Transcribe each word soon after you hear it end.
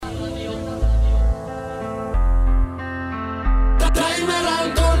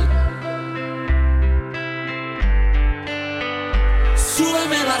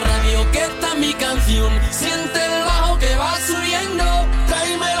radio que está mi canción. Siente el bajo que va subiendo.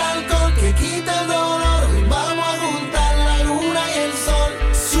 Tráeme el alcohol que quita el dolor. Vamos a juntar la luna y el sol.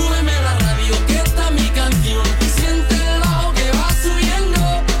 Súbeme la radio que está mi canción. Siente el bajo que va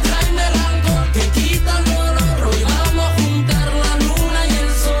subiendo. Tráeme el alcohol que quita el dolor. Hoy vamos a juntar la luna y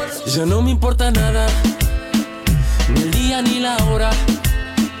el sol. Ya no me importa nada, ni el día ni la hora.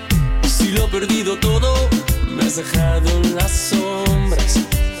 Si lo he perdido todo, me has dejado en las sombras.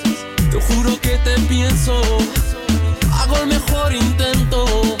 Te juro que te pienso, hago el mejor intento.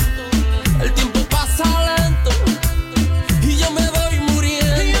 El tiempo pasa lento y yo me voy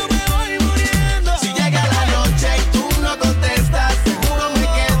muriendo. Si llega la noche y tú no contestas, seguro me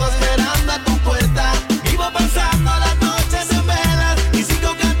quedo esperando a tu puerta. Vivo pasando las noches en velas y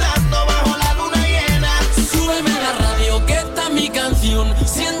sigo cantando bajo la luna llena. Súbeme la radio que está mi canción.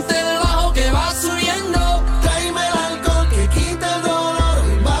 Siente el bajo que va subiendo. Tráeme el alcohol que quita el dolor.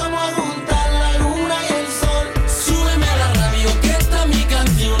 Vamos a juntar la luna y el sol. Súbeme la radio que está mi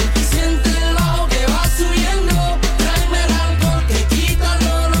canción. Siente el bajo que va subiendo. Tráeme el alcohol que quita el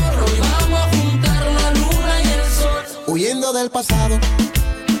dolor. Hoy vamos a juntar la luna y el sol. Huyendo del pasado,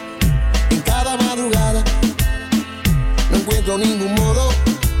 en cada madrugada, no encuentro ningún modo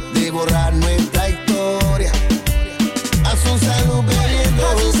de borrar nuestra historia. A su salud bebiendo,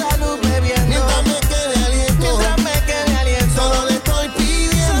 mientras me quede aliento, solo le estoy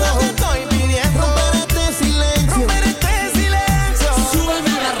pidiendo, romper este silencio.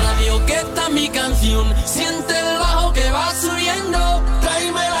 Súbeme la radio que está mi canción. Siente el bajo que va subiendo.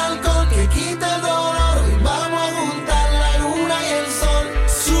 Tráeme el alcohol que quita el dolor. Vamos a juntar la luna y el sol.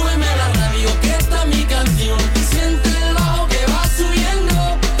 Súbeme la radio que está mi canción. Siente el bajo que va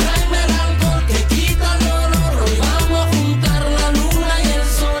subiendo. Tráeme el alcohol que quita el dolor. Hoy vamos a juntar la luna y el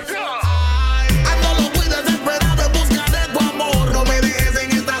sol. Ando loco y desesperado en busca de tu amor. No me dejes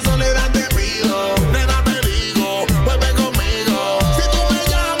en esta soledad, te pido. Nena, te digo, vuelve conmigo. Si tú me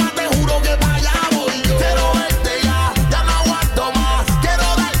llamas, te juro que para allá voy yo. Quiero verte ya no aguanto más. Quiero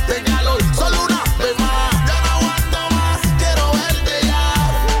darte calor, solo una vez más. Ya no aguanto más, quiero verte ya.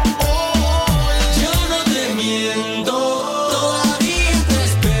 Yo no te miento, todavía te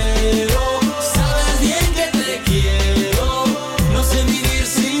espero. Sabes bien que te quiero, no sé vivir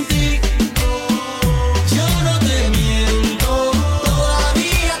sin ti. Yo no te miento,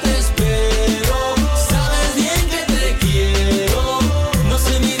 todavía te espero. Sabes bien que te quiero, no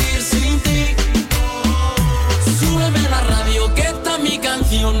sé vivir sin ti. Súbeme la radio que está mi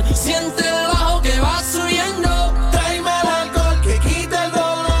canción. Siente el bajo que va subiendo. Tráeme el alcohol que quita el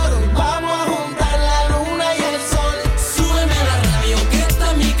dolor. Vamos a juntar la luna y el sol. Súbeme la radio que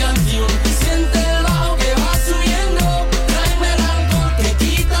está mi canción. Siente el bajo que va subiendo. Tráeme el alcohol que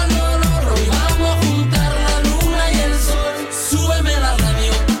quita el dolor. Hoy vamos a juntar la luna y el sol. Súbeme la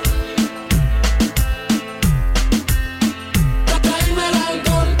radio. Tráeme el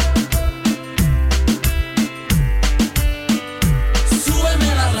alcohol. Súbeme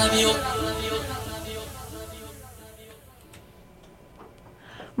la radio.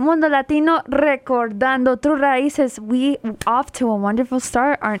 Mundo Latino, recordando tus raíces. We off to a wonderful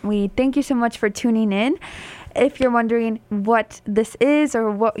start, aren't we? Thank you so much for tuning in. If you're wondering what this is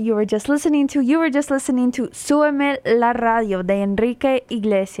or what you were just listening to Súbeme la Radio de Enrique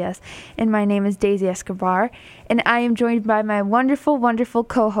Iglesias. And my name is Daisy Escobar. And I am joined by my wonderful, wonderful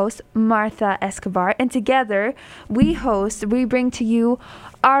co-host, Martha Escobar. And together, we bring to you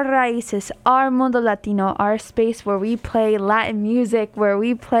our raíces, our Mundo Latino, our space where we play Latin music, where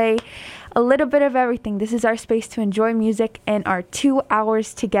we play a little bit of everything. This is our space to enjoy music and our 2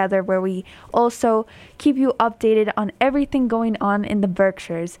 hours together where we also keep you updated on everything going on in the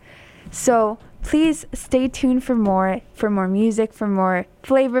Berkshires. So please stay tuned for more music, for more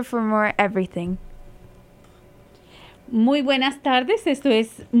flavor, for more everything. Muy buenas tardes, esto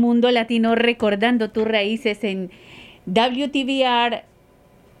es Mundo Latino recordando tus raíces en WTVR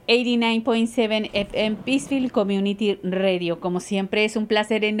 89.7 FM Peaceville Community Radio. Como siempre es un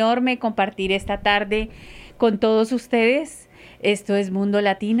placer enorme compartir esta tarde con todos ustedes. Esto es Mundo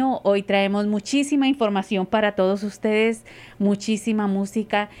Latino. Hoy traemos muchísima información para todos ustedes, muchísima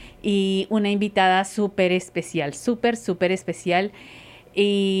música y una invitada súper especial, súper especial.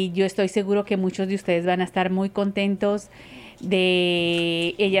 Y yo estoy seguro que muchos de ustedes van a estar muy contentos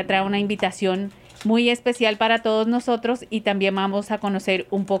de ella. Trae una invitación muy especial para todos nosotros y también vamos a conocer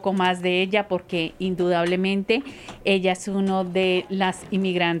un poco más de ella porque indudablemente ella es uno de las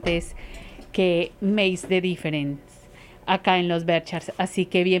inmigrantes que makes the difference acá en los Berkshires. Así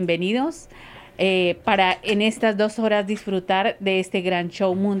que bienvenidos. para en estas 2 horas disfrutar de este gran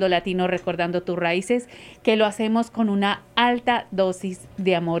show Mundo Latino Recordando Tus Raíces, que lo hacemos con una alta dosis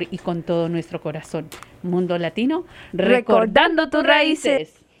de amor y con todo nuestro corazón. Mundo Latino Recordando Tus Raíces.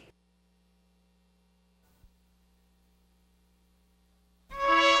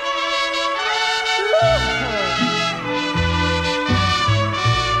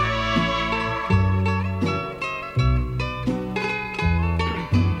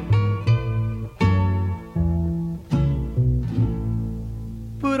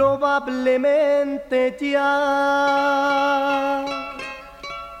 Probablemente ya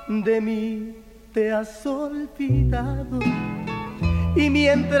de mí te has olvidado, y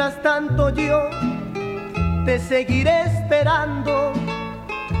mientras tanto yo te seguiré esperando.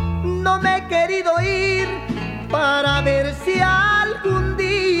 No me he querido ir para ver si algún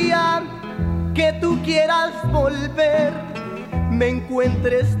día que tú quieras volver me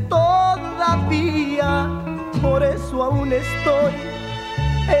encuentres todavía. Por eso aún estoy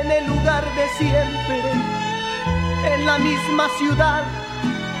en el lugar de siempre, en la misma ciudad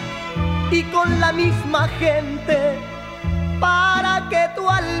y con la misma gente, para que tú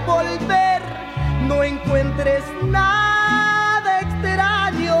al volver no encuentres nada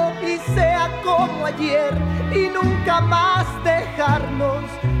extraño y sea como ayer y nunca más dejarnos.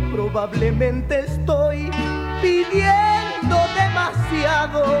 Probablemente estoy pidiendo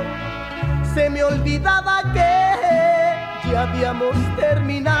demasiado, se me olvidaba que ya habíamos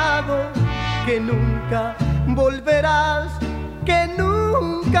terminado, que nunca volverás, que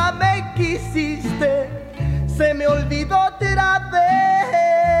nunca me quisiste, se me olvidó otra vez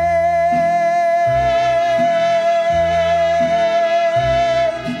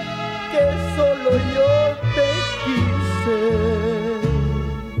que solo yo te quise.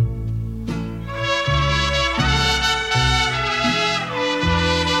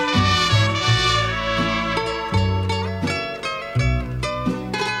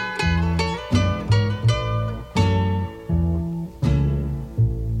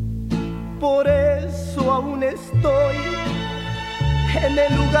 Por eso aún estoy en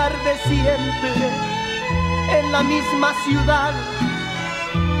el lugar de siempre, en la misma ciudad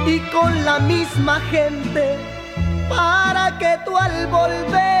y con la misma gente, para que tú al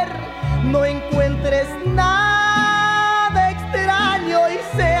volver no encuentres nada extraño y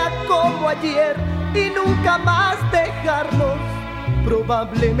sea como ayer y nunca más dejarnos.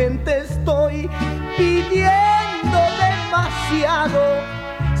 Probablemente estoy pidiendo demasiado,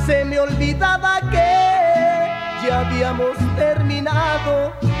 se me olvidaba que ya habíamos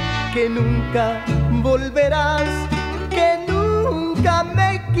terminado, que nunca volverás, que nunca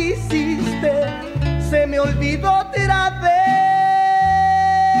me quisiste, se me olvidó otra vez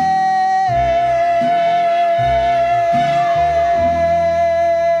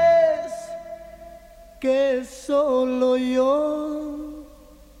que solo yo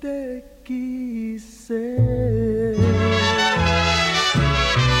te quise.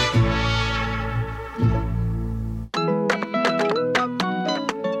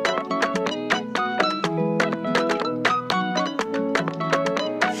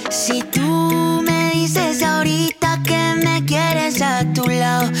 Si tú me dices ahorita que me quieres a tu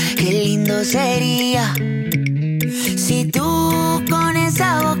lado, qué lindo sería. Si tú con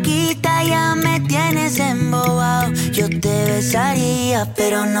esa boquita ya me tienes embobado, yo te besaría,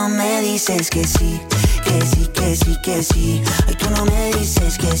 pero no me dices que sí, que sí, que sí, que sí. Ay, tú no me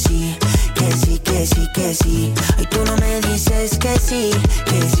dices que sí, que sí, que sí, que sí. Ay, tú no me dices que sí,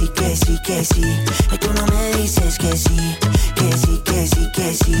 que sí, que sí, que sí. Ay, tú no me dices que sí, que sí, que sí,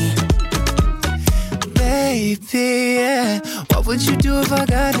 que sí. Baby, yeah. What would you do if I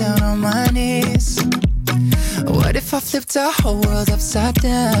got down on my knees? What if I flipped our whole world upside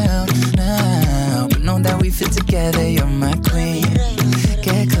down now? But know that we fit together, you're my queen.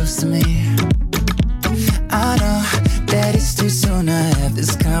 Get close to me. I know that it's too soon to have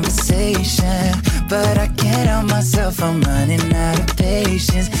this conversation, but I can't help myself, I'm running out of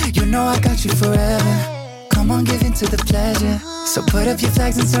patience. You know I got you forever. Come on, give in to the pleasure. So put up your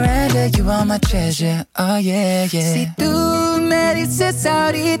flags and surrender. You are my treasure, oh yeah, yeah. Si tú me dices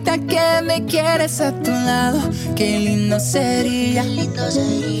ahorita que me quieres a tu lado, qué lindo sería.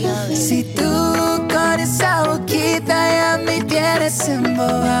 Si tú con esa boquita ya me tienes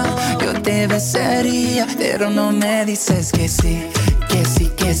embobado, yo te besaría, pero no me dices que sí, que sí,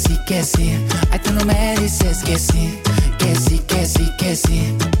 que sí, que sí. Ay, tú no me dices que sí, que sí, que sí, que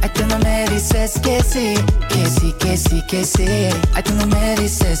sí. Ay, tú no me dices que sí, que sí, que sí, que sí. Ay, tú no me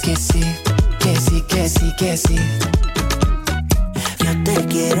dices que sí, que sí, que sí, que sí. Yo te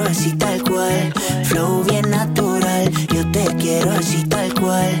quiero así tal cual, flow bien natural. Yo te quiero así tal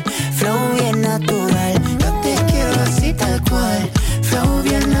cual, flow bien natural.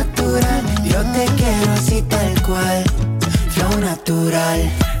 así tal cual, flow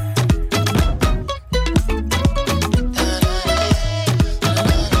natural.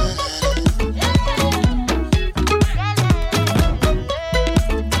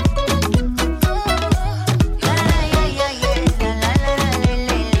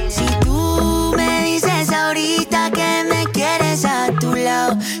 Si tú me dices ahorita que me quieres a tu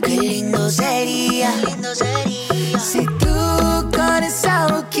lado, qué lindo sería. Si tú con esa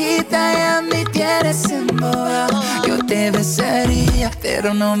boquita ya me tienes embobado, yo te besaría,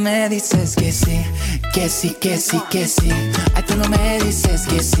 pero no me dices que sí, que sí, que sí, que sí. Ay, tú no me dices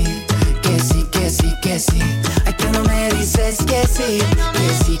que sí, que sí, que sí, que sí. Ay, tú no me dices que sí, que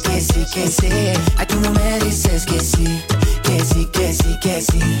sí, que sí, que sí. Ay, tú no me dices que sí, que sí, que sí, que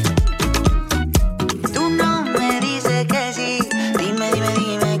sí. Tú no me dices que sí, dime, dime,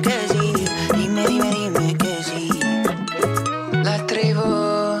 dime que sí, dime, dime, dime que sí. La tribu.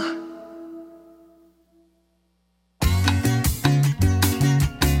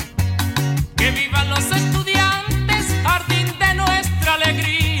 Que vivan los estudiantes, jardín de nuestra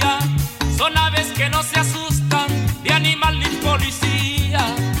alegría. Son aves que no se asustan de animal ni policía,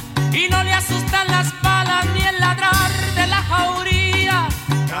 y no le asustan las balas ni el ladrar de la jauría.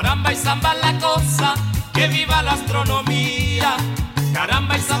 Caramba y zamba la cosa, que viva la astronomía.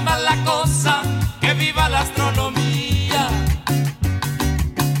 Caramba y zamba la cosa, que viva la astronomía.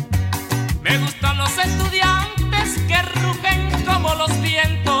 Me gustan los estudiantes que rugen como los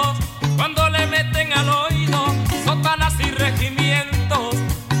vientos cuando le meten al oído sotanas y regimientos.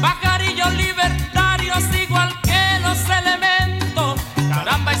 Pajarillos libertarios igual que los elementos.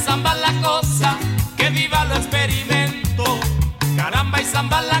 Caramba y zamba la cosa, que viva lo experimento. Caramba y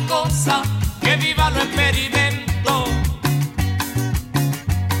zamba la cosa, que viva lo experimento.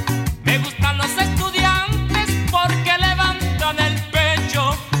 Me gustan los estudiantes porque levantan el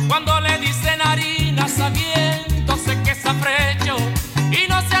pecho cuando le dicen harina sabiéndose que es afrecho, y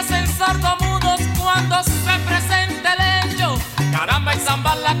no se hacen sordomudos cuando se presenta el hecho. Caramba y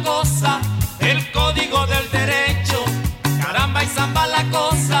zamba la cosa, el código del derecho. Caramba y zamba la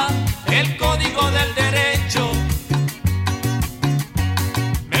cosa, el código del derecho.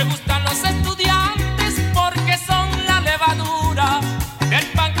 Me gustan los estudiantes porque son la levadura del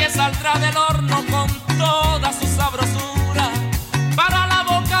pan que saldrá del horno con toda su sabrosura para la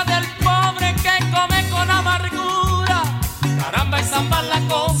boca del pobre que come con amargura. Caramba y zamba la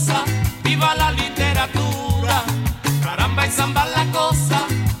cosa, viva la literatura. Caramba y zamba la cosa,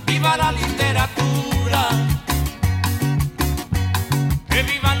 viva la literatura. Que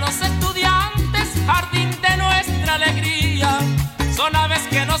vivan los estudiantes, jardín de nuestra alegría. Son aves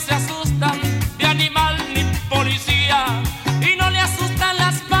que no se asustan de animal ni policía, y no le asustan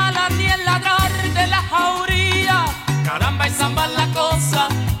las balas ni el ladrar de la jauría. Caramba y zamba la cosa,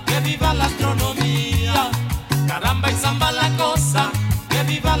 que viva la astronomía. Caramba y zamba la cosa, que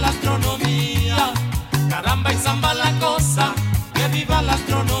viva la astronomía. Caramba y zamba la cosa, que viva la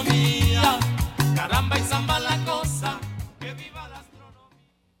astronomía. Caramba y zamba la cosa, que viva la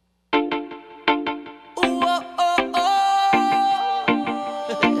astronomía.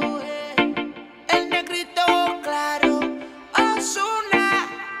 El negrito claro, Ozuna.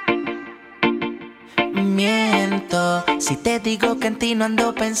 Miento si te digo que en ti no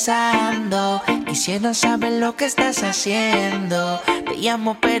ando pensando. Quisiera saber lo que estás haciendo. Te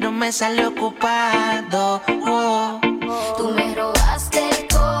llamo pero me sale ocupado. Tú me robaste el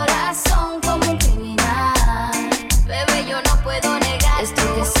corazón como un criminal. Bebé, yo no puedo negar esto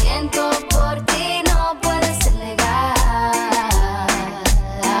que siento por ti, no puede ser legal.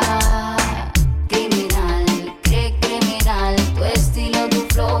 Criminal, qué criminal. Tu estilo, tu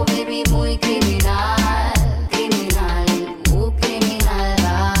flow, baby, muy criminal. Criminal,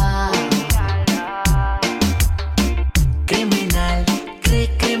 criminal. Criminal,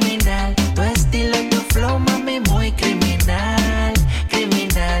 criminal. Tu estilo y tu flow, mami, muy criminal.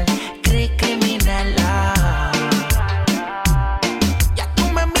 Criminal, criminal. Ya tú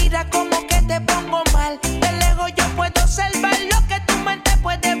me miras como que te pongo mal. De lejos yo puedo observar lo que tu mente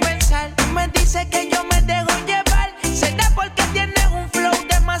puede pensar. Tú me dices que yo me dejo llevar. Será porque tienes un flow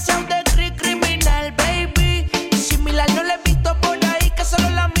demasiado de criminal, baby. Similar no le he visto por ahí, que solo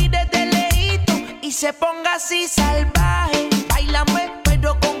la mire de lejito y se ponga así salvaje. Báilame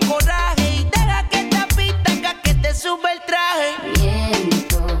pero con coraje y deja que esta pista haga que te sube el traje.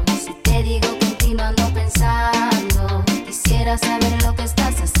 Miento si te digo que en ti no ando pensando. Quisiera saber lo que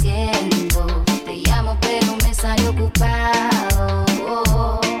estás haciendo. Te llamo pero me sale ocupado.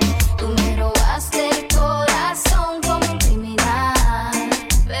 Tú me robaste el corazón como un criminal.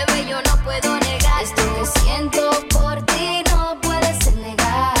 Bebé, yo no puedo negar esto que siento por ti, no puede ser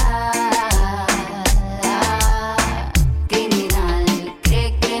legal.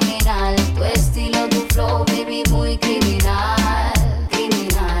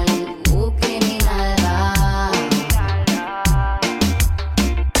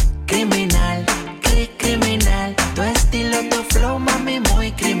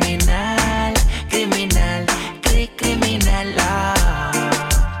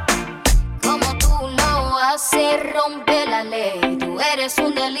 la ley. Tú eres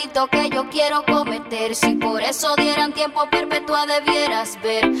un delito que yo quiero cometer. Si por eso dieran tiempo perpetua debieras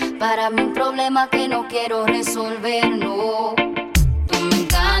ver. Para mí un problema que no quiero resolver, no. Tú me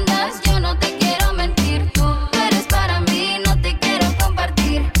encantas, yo no te quiero mentir. Tú eres para mí, no te quiero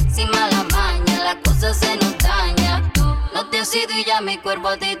compartir. Sin mala maña, la cosa se nos daña. Tú no te has ido y ya mi cuerpo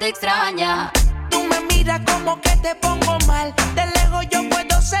a ti te extraña. Tú me miras como que te pongo mal. De lejos yo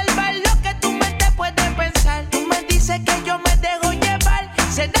puedo observar lo que tu mente puede pensar. Tú me dices que yo me dejo llevar.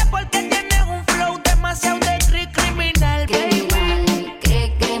 Será porque tienes un flow demasiado de criminal, baby.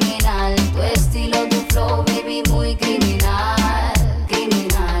 Criminal, tu estilo, tu flow, baby, muy criminal.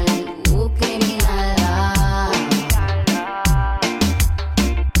 Criminal, criminal.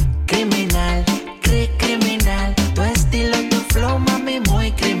 Criminal, criminal. Tu estilo, tu flow, mami,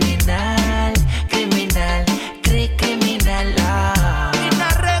 muy criminal. Criminal, criminal. Tina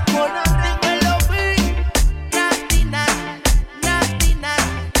Record, dímelo, vi. Natina,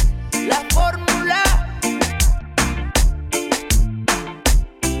 la fórmula.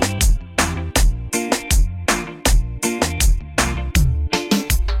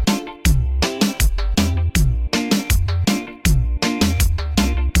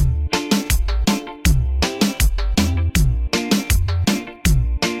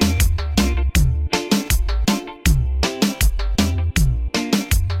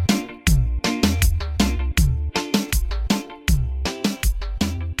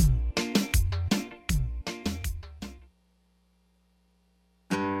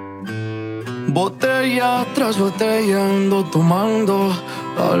 Botella tras botella ando tomando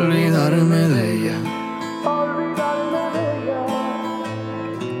pa' olvidarme de ella.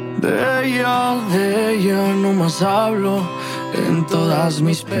 De ella no más hablo en todas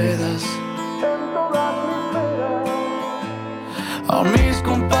mis pedas. A mis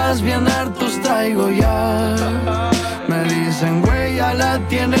compas bien hartos traigo ya. Me dicen, güey, ya la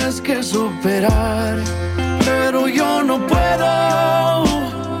tienes que superar. Pero yo no puedo.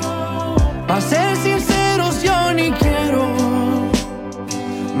 Pa' ser sinceros yo ni quiero.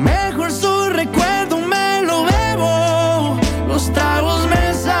 Mejor su recuerdo me lo bebo. Los tragos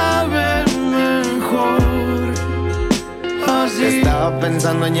me saben mejor. Así. Estaba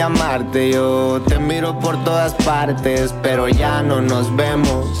pensando en llamarte, yo te miro por todas partes, pero ya no nos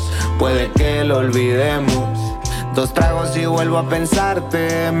vemos, puede que lo olvidemos. 2 tragos y vuelvo a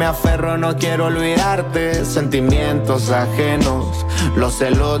pensarte, me aferro, no quiero olvidarte. Sentimientos ajenos, los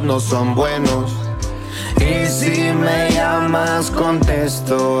celos no son buenos. Y si me llamas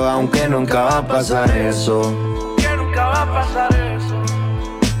contesto, aunque nunca va a pasar eso. Que nunca va a pasar eso.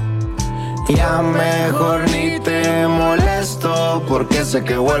 Ya mejor ni te molesto, porque sé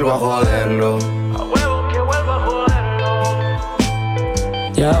que vuelvo a joderlo. A huevo que vuelvo a joderlo.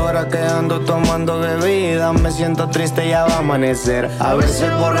 Y ahora que ando tomando bebida, me siento triste, ya va a amanecer. A veces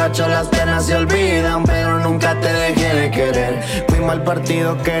borracho las penas se olvidan, pero nunca te dejé de querer. Fui mal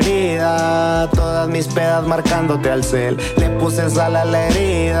partido, querida, todas mis pedas marcándote al cel. Le puse sal a la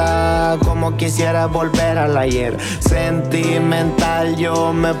herida, como quisiera volver al ayer. Sentimental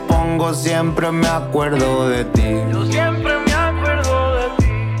yo me pongo, siempre me acuerdo de ti. Yo siempre me acuerdo de ti.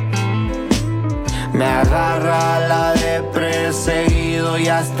 Me agarra la depre seguido y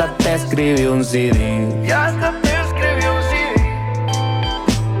hasta te escribí un CD. Y hasta te escribí un CD.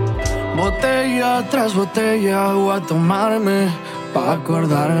 Botella tras botella voy a tomarme pa'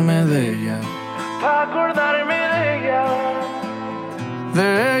 acordarme de ella. Pa' acordarme de ella.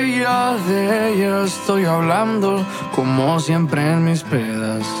 De ella estoy hablando como siempre en mis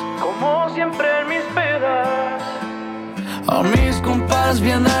pedas. Como siempre en mis pedas. A mis compas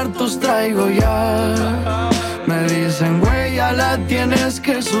bien hartos traigo ya. Me dicen, güey, ya la tienes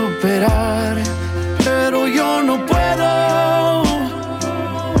que superar. Pero yo no puedo.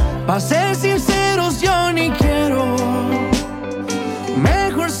 Pa' ser sinceros yo ni quiero.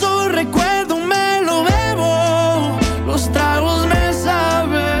 Mejor su recuerdo me lo bebo. Los tragos me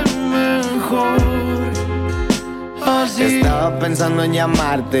saben mejor. Así. Estaba pensando en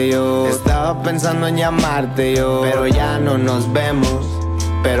llamarte yo, estaba pensando en llamarte yo. Pero ya no nos vemos,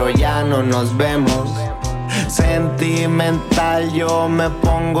 pero ya no nos vemos. Sentimental yo me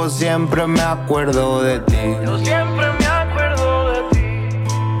pongo, siempre me acuerdo de ti. Yo siempre me acuerdo de ti.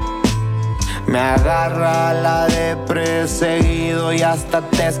 Me agarra la depre seguido y hasta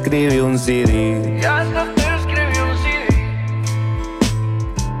te escribí un CD. Y hasta te escribí un CD.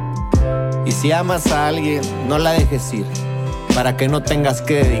 Y si amas a alguien, no la dejes ir, para que no tengas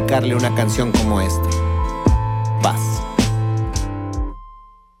que dedicarle una canción como esta. Paz.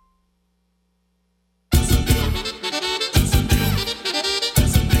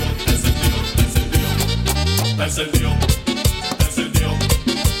 Encendió.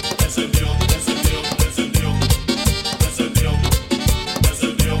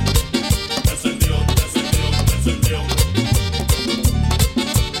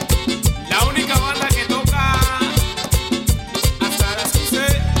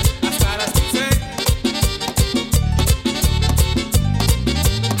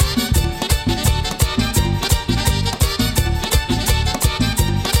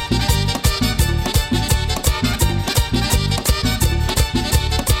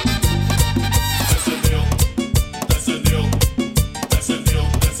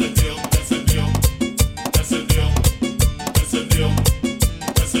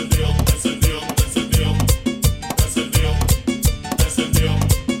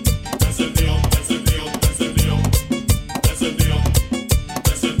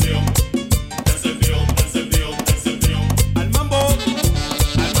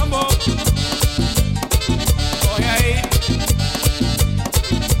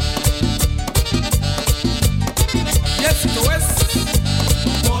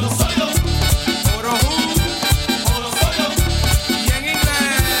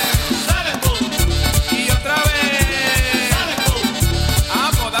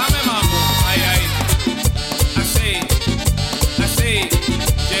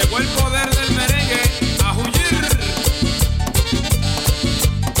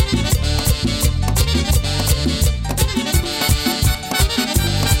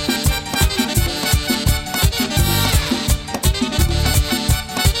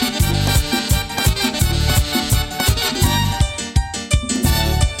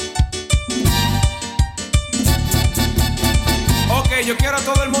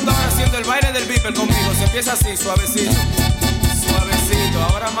 Empieza así, suavecito, suavecito.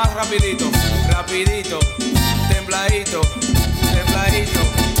 Ahora más rapidito, rapidito. Tembladito, tembladito,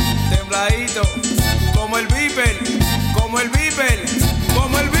 tembladito. Como el Viper, como el Viper,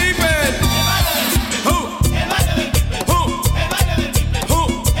 como el Viper.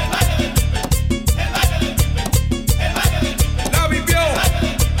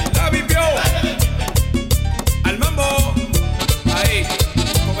 La vipió. Al mambo. Ahí,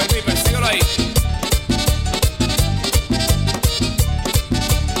 como el Viper, síguelo ahí.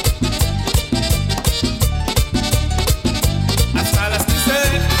 Hasta las 15.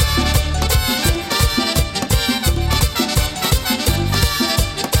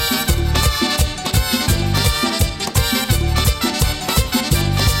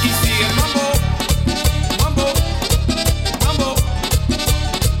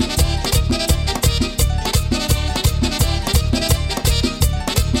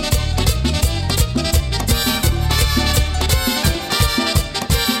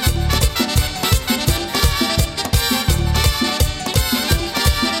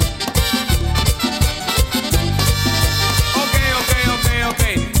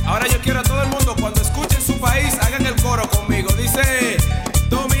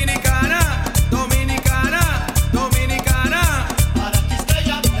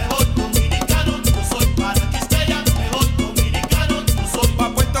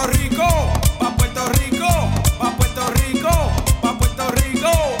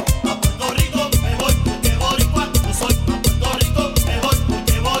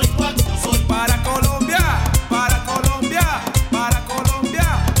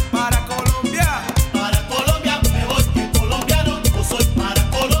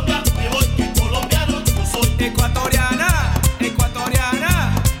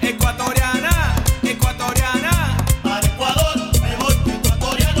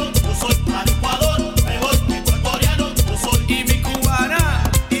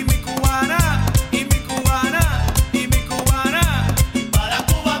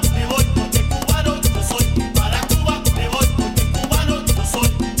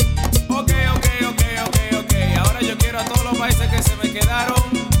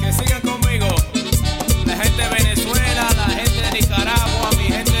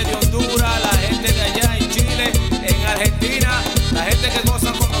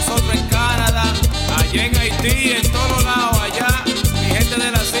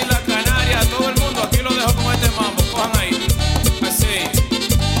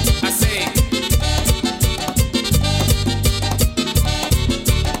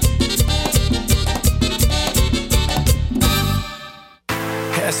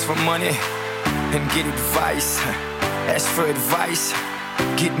 money and get advice. Ask for advice,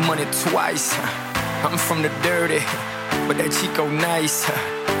 get money twice. I'm from the dirty, but that Chico nice.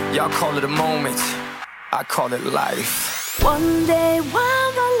 Y'all call it a moment, I call it life. One day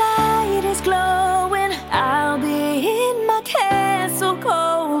while the light is glowing, I'll be in my castle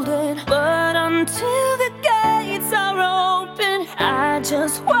golden. But until the gates are open, I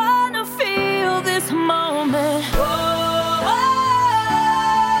just wanna feel this moment.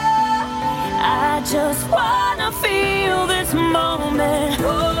 I just wanna feel this moment.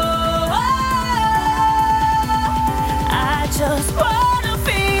 I just wanna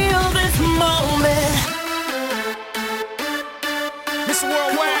feel this moment. Miss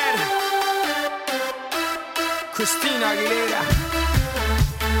Worldwide, Christina Aguilera.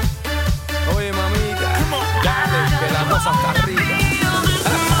 Oye, mamita, dale, que la cosa está arriba.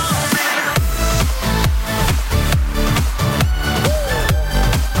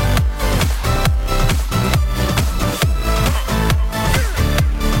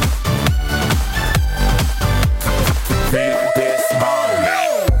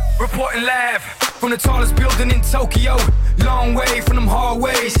 Reporting live from the tallest building in Tokyo. Long way from them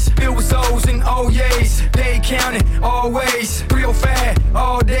hallways. Bill was O's and O's. They counting always. 305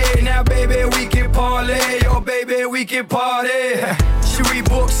 all day. Now, baby, we can parlay. Oh, baby, we can party. She read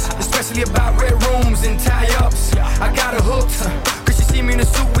books, especially about red rooms and tie-ups. I got her hooked, cause she see me in a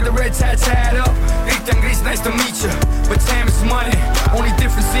suit with the red tie tied up. Rita and Gris, nice to meet you. But time is money. Only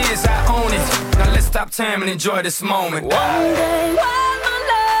difference is I own it. Now let's stop time and enjoy this moment. One day while the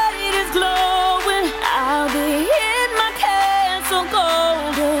light is glowing, I'll be in my castle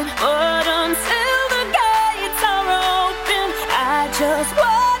golden. But until the gates are open, I just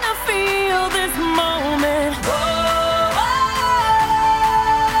wanna feel this moment.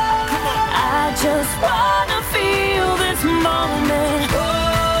 I just wanna feel this moment.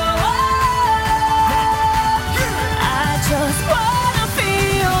 I just wanna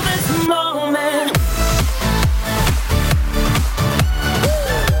feel this moment.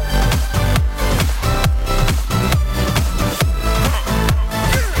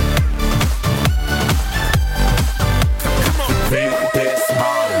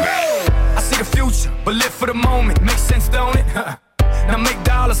 but live for the moment. Makes sense, don't it? Now make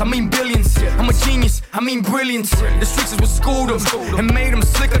dollars, I mean billions. I'm a genius, I mean brilliance. The streets is what schooled them and made them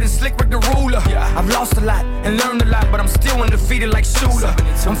slicker than Slick Rick the Ruler. I've lost a lot and learned a lot, but I'm still undefeated like Shooter.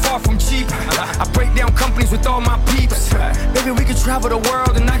 I'm far from cheap. I break down companies with all my peeps. Baby, we can travel the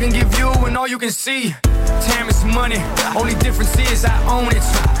world and I can give you and all you can see. Time is money, only difference is I own it.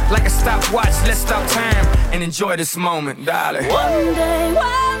 Like a stopwatch, let's stop time and enjoy this moment, darling. One day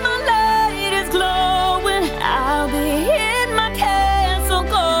while my light is glowing, I'll be in my castle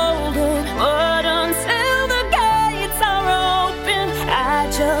golden. But until the gates are open, I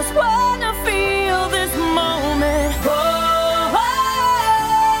just wanna feel this moment. Oh,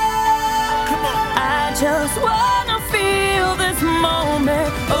 I just wanna feel this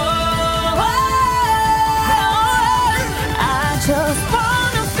moment. Oh, I just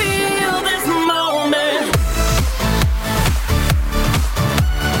wanna feel this moment.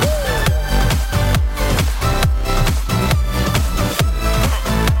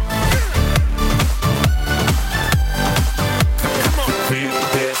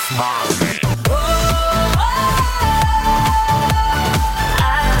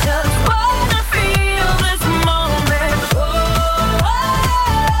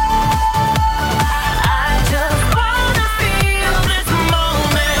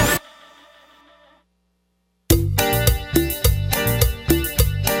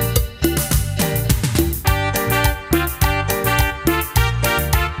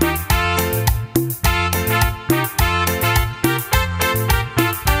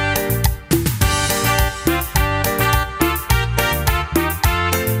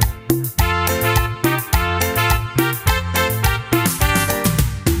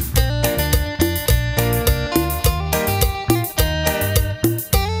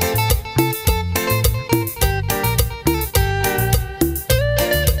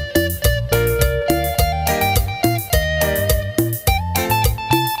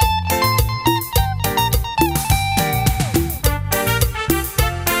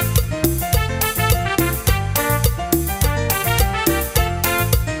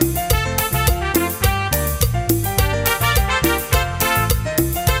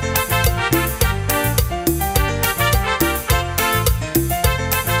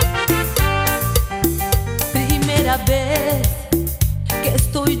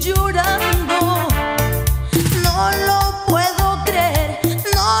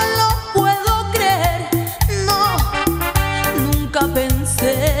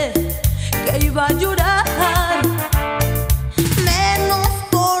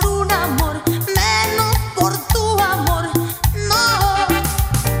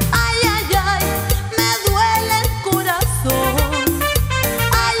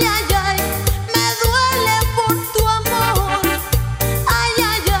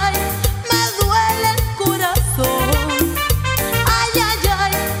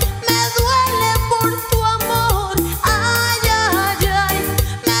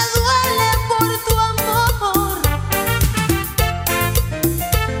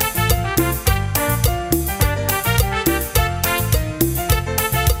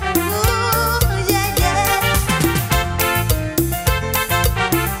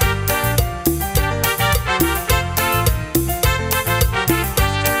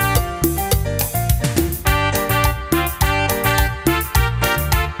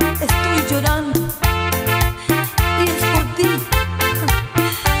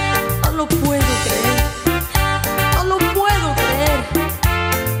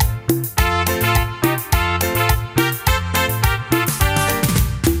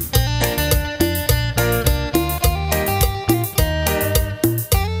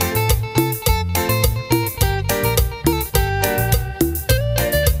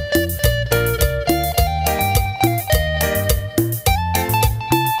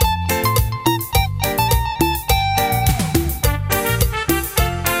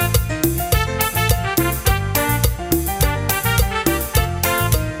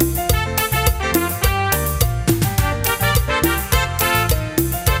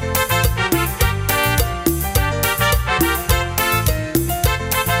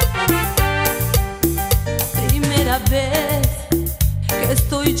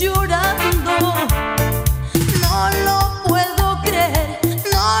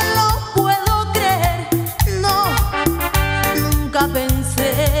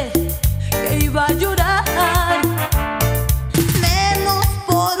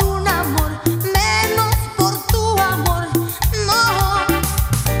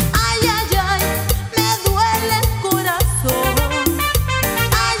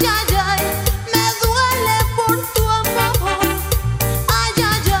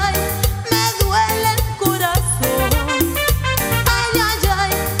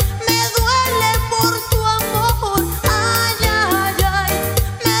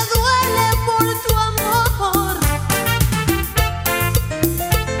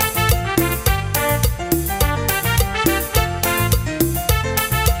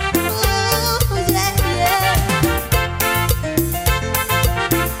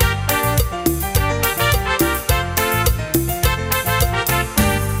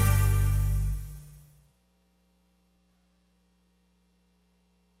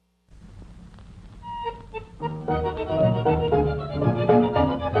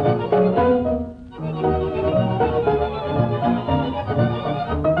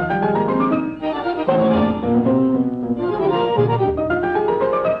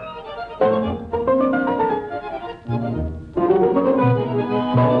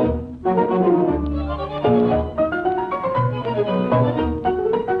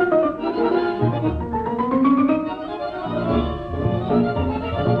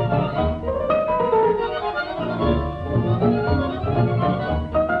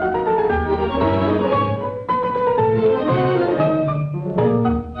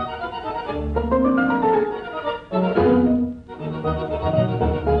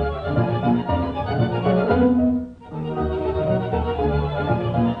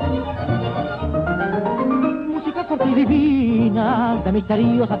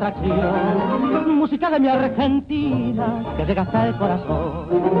 misteriosa atracción, música de mi Argentina que llega hasta el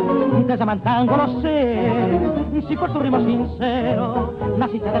corazón. Te llaman tango, lo sé, si por tu ritmo sincero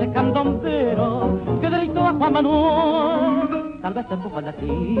naciste del candombero que delitó a Juan Manuel. Tal vez te empuja el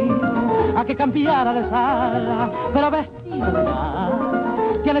destino a que cambiara de sala, pero vestido de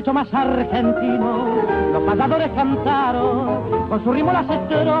nada que han hecho más argentino. Los bailadores cantaron con su ritmo las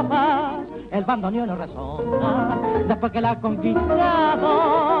estrofas, el bandoneón resona después que la ha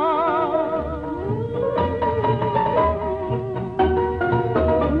conquistado.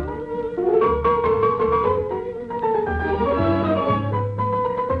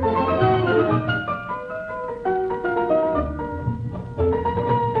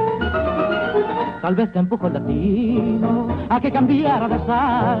 Tal vez te empujo el destino a que cambiara de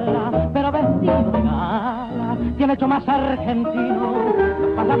sala, pero vestido de gala te han hecho más argentino.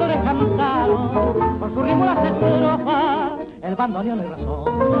 Los pasadores cantaron por su ritmo las estrofas, el bandoneón y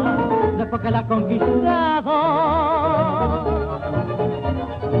razón después que la ha conquistado.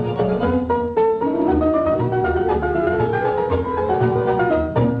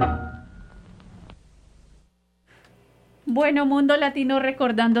 Bueno, Mundo Latino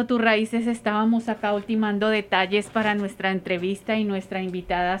Recordando tus Raíces, estábamos acá ultimando detalles para nuestra entrevista y nuestra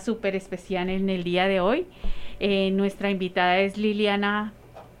invitada súper especial en el día de hoy. Nuestra invitada es Liliana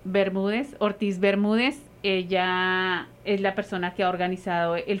Ortiz Bermúdez. Ella es la persona que ha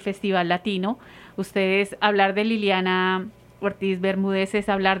organizado el Festival Latino. Ustedes, hablar de Liliana Ortiz Bermúdez es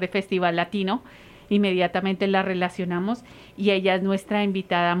hablar de Festival Latino. Inmediatamente la relacionamos y ella es nuestra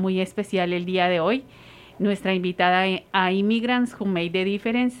invitada muy especial el día de hoy. Nuestra invitada a Immigrants Who Made the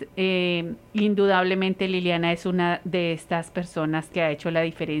Difference. Indudablemente Liliana es una de estas personas que ha hecho la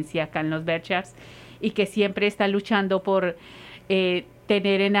diferencia acá en los Berkshires y que siempre está luchando por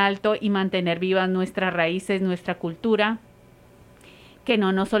tener en alto y mantener vivas nuestras raíces, nuestra cultura, que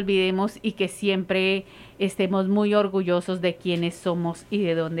no nos olvidemos y que siempre estemos muy orgullosos de quiénes somos y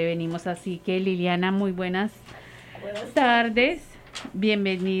de dónde venimos. Así que Liliana, muy buenas tardes.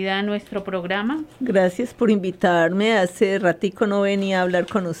 Bienvenida a nuestro programa. Gracias por invitarme. Hace ratico no venía a hablar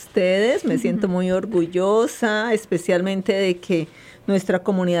con ustedes. Me siento muy orgullosa, especialmente de que nuestra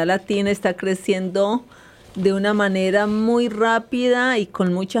comunidad latina está creciendo de una manera muy rápida y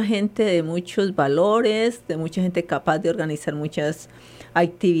con mucha gente de muchos valores, de mucha gente capaz de organizar muchas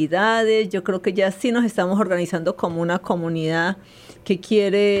actividades. Yo creo que ya sí nos estamos organizando como una comunidad que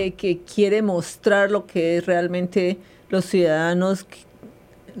quiere mostrar lo que es realmente los ciudadanos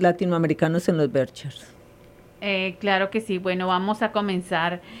latinoamericanos en los Berkshires. Claro que sí. Bueno, vamos a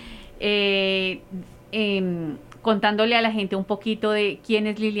comenzar contándole a la gente un poquito de quién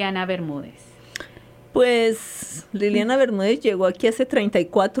es Liliana Bermúdez. Pues Liliana Bermúdez llegó aquí hace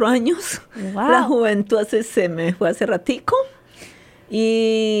 34 años. Wow. La juventud se me fue hace ratico.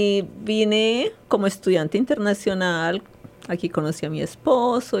 Y vine como estudiante internacional. Aquí conocí a mi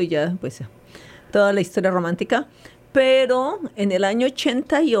esposo y ya, pues, toda la historia romántica. Pero en el año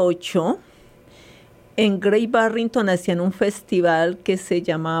 88, en Great Barrington hacían un festival que se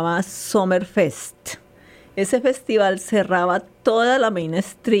llamaba Summerfest. Ese festival cerraba toda la Main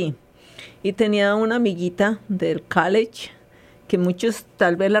Street y tenía una amiguita del college que muchos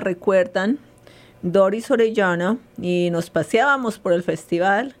tal vez la recuerdan, Doris Orellana, y nos paseábamos por el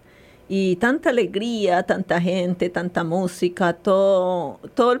festival. Y tanta alegría, tanta gente, tanta música, todo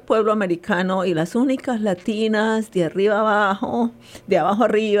el pueblo americano y las únicas latinas de arriba abajo, de abajo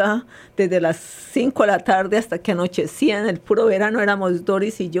arriba, desde las 5 de la tarde hasta que anochecía. En el puro verano éramos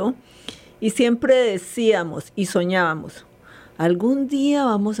Doris y yo. Y siempre decíamos y soñábamos, algún día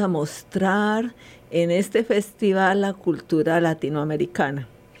vamos a mostrar en este festival la cultura latinoamericana.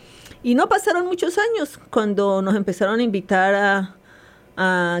 Y no pasaron muchos años cuando nos empezaron a invitar a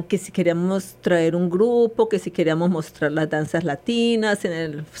que si queríamos traer un grupo, que si queríamos mostrar las danzas latinas en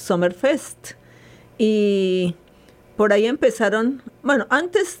el Summerfest. Y por ahí empezaron, bueno,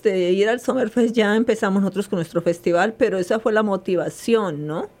 antes de ir al Summerfest ya empezamos nosotros con nuestro festival, pero esa fue la motivación,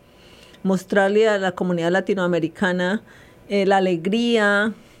 ¿no? Mostrarle a la comunidad latinoamericana la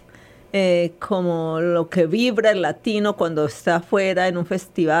alegría, como lo que vibra el latino cuando está afuera en un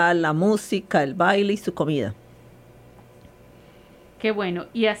festival, la música, el baile y su comida. Qué bueno,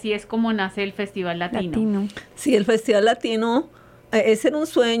 y así es como nace el Festival Latino. Sí, el Festival Latino, ese era un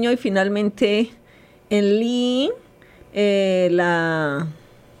sueño y finalmente en Lee,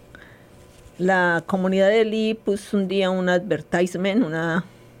 la comunidad de Lee puso un día un advertisement,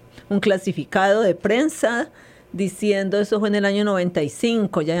 un clasificado de prensa diciendo, eso fue en el año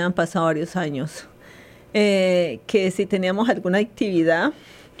 95, ya han pasado varios años, que si teníamos alguna actividad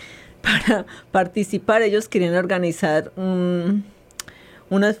para participar, ellos querían organizar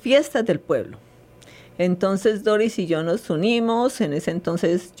unas fiestas del pueblo. Entonces Doris y yo nos unimos. En ese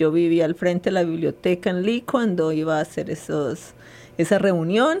entonces yo vivía al frente de la biblioteca en Lee cuando iba a hacer esa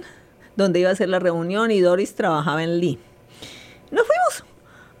reunión, donde iba a hacer la reunión, y Doris trabajaba en Lee. Nos fuimos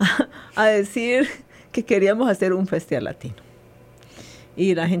a decir que queríamos hacer un festival latino.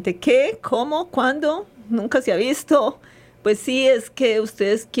 Y la gente, ¿qué? ¿Cómo? ¿Cuándo? Nunca se ha visto. Pues sí, es que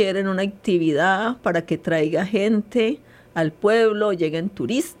ustedes quieren una actividad para que traiga gente al pueblo, lleguen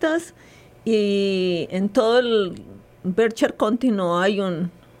turistas. Y en todo el Berkshire County no hay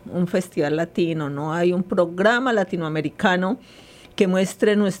un festival latino, no hay un programa latinoamericano que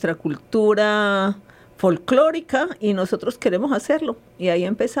muestre nuestra cultura folclórica, y nosotros queremos hacerlo. Y ahí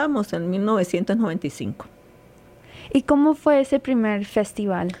empezamos en 1995. ¿Y cómo fue ese primer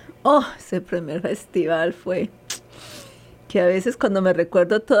festival? Oh, ese primer festival fue que a veces cuando me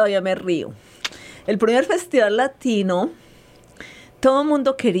recuerdo todavía me río. El primer festival latino, todo el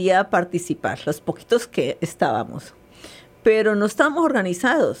mundo quería participar, los poquitos que estábamos, pero no estábamos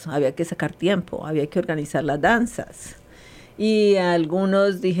organizados, había que sacar tiempo, había que organizar las danzas. Y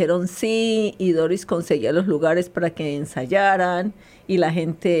algunos dijeron sí, y Doris conseguía los lugares para que ensayaran, y la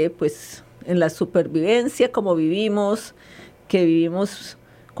gente, pues, en la supervivencia como vivimos, que vivimos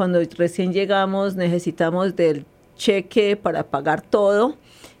cuando recién llegamos, necesitamos del cheque para pagar todo.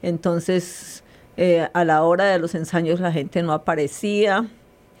 Entonces, a la hora de los ensayos la gente no aparecía,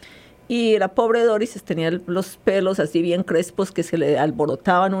 y la pobre Doris tenía los pelos así bien crespos que se le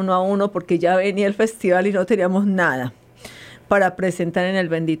alborotaban uno a uno porque ya venía el festival y no teníamos nada para presentar en el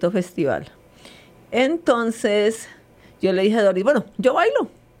bendito festival. Entonces yo le dije a Doris, bueno, yo bailo,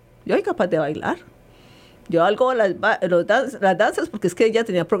 yo soy capaz de bailar. Yo hago las danzas, porque es que ella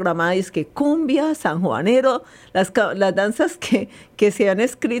tenía programada, y es que cumbia, sanjuanero, las danzas que se han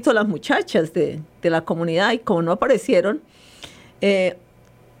escrito las muchachas de la comunidad, y como no aparecieron,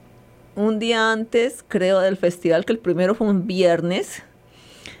 un día antes, creo, del festival, que el primero fue un viernes,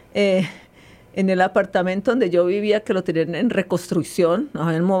 en el apartamento donde yo vivía, que lo tenían en reconstrucción, no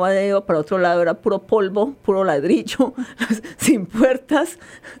había movadero, para otro lado era puro polvo, puro ladrillo, sin puertas.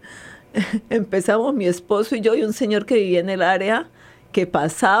 Empezamos mi esposo y yo, y un señor que vivía en el área, que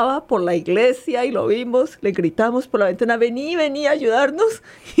pasaba por la iglesia y lo vimos, le gritamos por la ventana, vení a ayudarnos,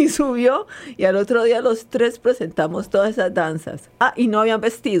 y subió, y al otro día los tres presentamos todas esas danzas. Ah, y no habían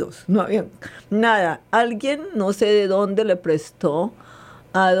vestidos, no habían nada. Alguien, no sé de dónde, le prestó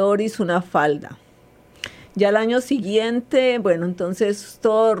a Doris una falda. Ya el año siguiente, bueno, entonces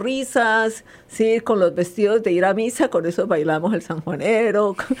todo risas, sí, con los vestidos de ir a misa, con eso bailamos el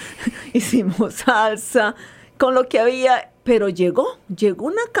sanjuanero, hicimos salsa, con lo que había, pero llegó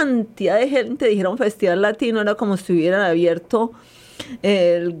una cantidad de gente. Dijeron festival latino, era como si hubieran abierto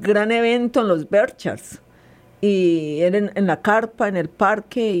el gran evento en los Berkshires, y era en la carpa, en el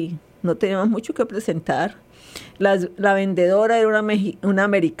parque, y no teníamos mucho que presentar. La vendedora era una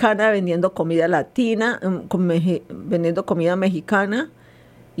americana vendiendo comida latina, vendiendo comida mexicana,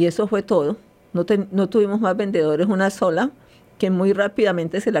 y eso fue todo. No tuvimos más vendedores, una sola, que muy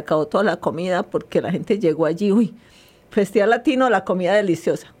rápidamente se le acabó toda la comida porque la gente llegó allí. Uy, festival latino, la comida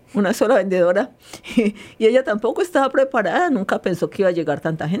deliciosa. Una sola vendedora, y ella tampoco estaba preparada, nunca pensó que iba a llegar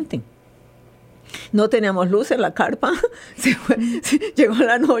tanta gente. No teníamos luz en la carpa, llegó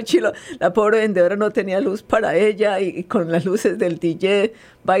la noche y la pobre vendedora no tenía luz para ella, y con las luces del DJ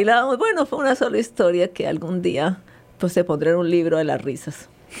bailábamos. Bueno, fue una sola historia que algún día pues se pondrá en un libro de las risas.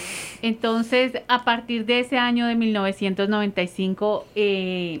 Entonces, a partir de ese año de 1995,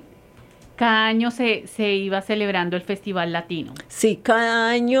 cada año se iba celebrando el Festival Latino. Sí, cada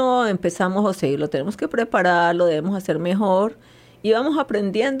año empezamos, o sea, lo tenemos que preparar, lo debemos hacer mejor. Íbamos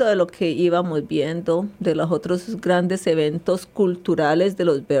aprendiendo de lo que íbamos viendo, de los otros grandes eventos culturales de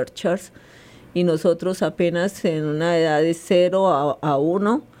los Berkshires, y nosotros apenas en una edad de 0 a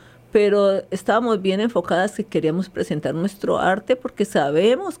 1, pero estábamos bien enfocadas y queríamos presentar nuestro arte porque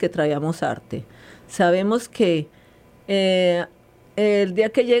sabemos que traíamos arte. Sabemos que el día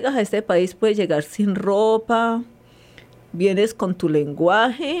que llegas a este país puedes llegar sin ropa, vienes con tu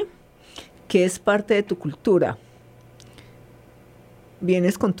lenguaje, que es parte de tu cultura.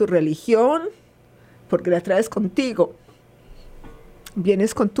 Vienes con tu religión, porque la traes contigo.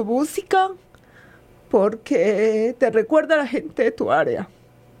 Vienes con tu música, porque te recuerda a la gente de tu área.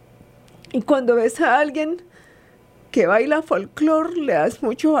 Y cuando ves a alguien que baila folclore, le das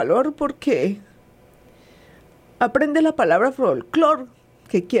mucho valor porque aprende la palabra folclore,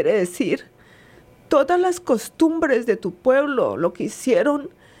 que quiere decir todas las costumbres de tu pueblo, lo que hicieron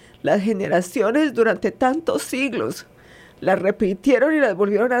las generaciones durante tantos siglos. Las repitieron y las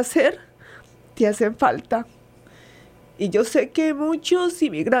volvieron a hacer, te hacen falta. Y yo sé que muchos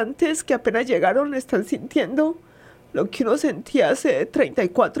inmigrantes que apenas llegaron están sintiendo lo que uno sentía hace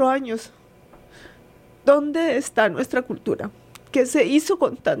 34 años. ¿Dónde está nuestra cultura? ¿Qué se hizo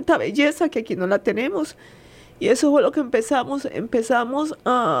con tanta belleza que aquí no la tenemos? Y eso fue lo que empezamos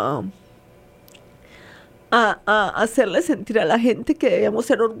a hacerle sentir a la gente que debíamos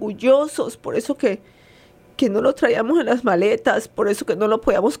ser orgullosos, por eso que no lo traíamos en las maletas, por eso que no lo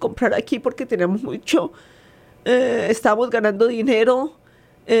podíamos comprar aquí, porque teníamos mucho, estábamos ganando dinero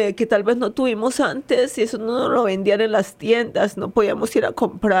que tal vez no tuvimos antes, y eso no nos lo vendían en las tiendas, no podíamos ir a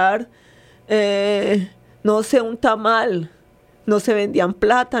comprar, no sé, un tamal, no se vendían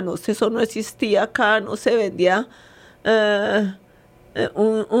plátanos, eso no existía acá, no se vendía,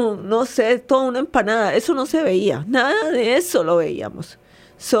 no sé, toda una empanada, eso no se veía, nada de eso lo veíamos,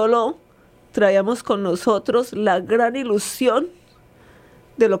 solo traíamos con nosotros la gran ilusión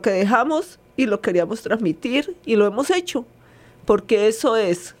de lo que dejamos y lo queríamos transmitir, y lo hemos hecho, porque eso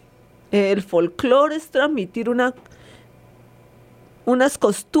es, el folclore es transmitir unas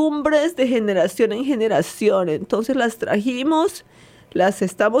costumbres de generación en generación. Entonces las trajimos, las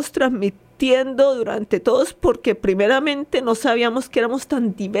estamos transmitiendo durante todos, porque primeramente no sabíamos que éramos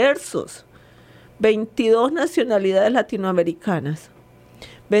tan diversos. 22 nacionalidades latinoamericanas,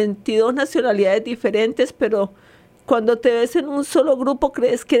 22 nacionalidades diferentes, pero cuando te ves en un solo grupo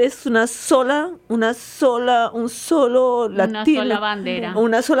crees que eres un solo latino.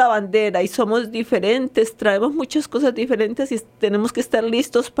 Una sola bandera, y somos diferentes, traemos muchas cosas diferentes y tenemos que estar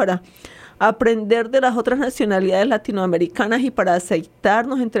listos para aprender de las otras nacionalidades latinoamericanas y para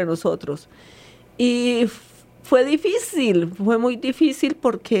aceitarnos entre nosotros. Y fue difícil, fue muy difícil,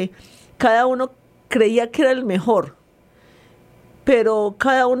 porque cada uno creía que era el mejor, pero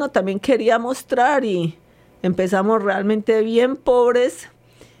cada uno también quería mostrar, y empezamos realmente bien pobres,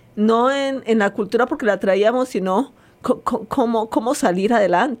 no en la cultura porque la traíamos, sino cómo salir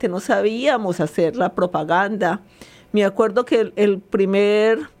adelante. No sabíamos hacer la propaganda. Me acuerdo que el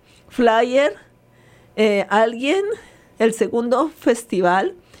primer flyer, el segundo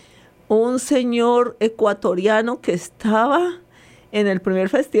festival, un señor ecuatoriano que estaba en el primer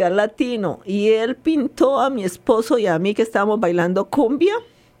festival latino, y él pintó a mi esposo y a mí que estábamos bailando cumbia,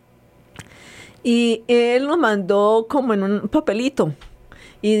 y él nos mandó como en un papelito,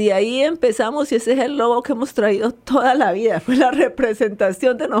 y de ahí empezamos, y ese es el logo que hemos traído toda la vida. Fue la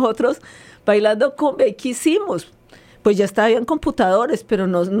representación de nosotros bailando cumbia. ¿Y qué hicimos? Pues ya estaban computadores, pero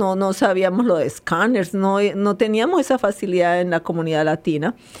no sabíamos lo de escáneres, no teníamos esa facilidad en la comunidad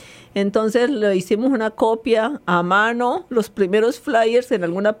latina. Entonces le hicimos una copia a mano. Los primeros flyers en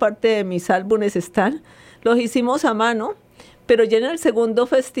alguna parte de mis álbumes están, los hicimos a mano, pero ya en el segundo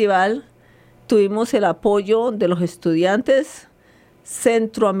festival tuvimos el apoyo de los estudiantes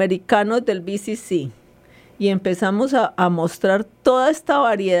centroamericanos del BCC, y empezamos a mostrar toda esta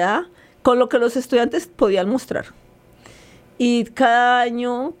variedad con lo que los estudiantes podían mostrar. Y cada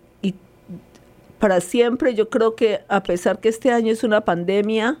año, y para siempre, yo creo que a pesar que este año es una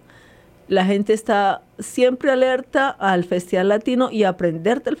pandemia, la gente está siempre alerta al Festival Latino y a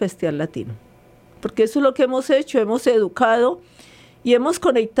aprender del Festival Latino. Porque eso es lo que hemos hecho, hemos educado y hemos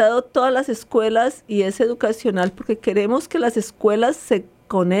conectado todas las escuelas, y es educacional porque queremos que las escuelas se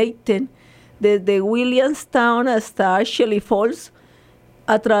conecten desde Williamstown hasta Ashley Falls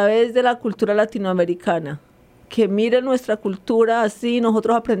a través de la cultura latinoamericana. Que miren nuestra cultura así,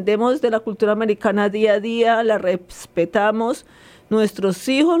 nosotros aprendemos de la cultura americana día a día, la respetamos, nuestros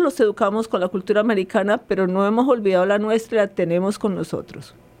hijos los educamos con la cultura americana, pero no hemos olvidado la nuestra y la tenemos con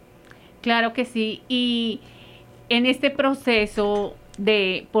nosotros. Claro que sí, y en este proceso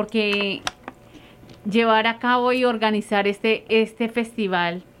porque llevar a cabo y organizar este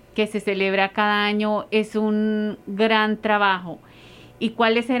festival que se celebra cada año es un gran trabajo. ¿Y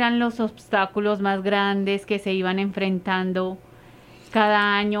cuáles eran los obstáculos más grandes que se iban enfrentando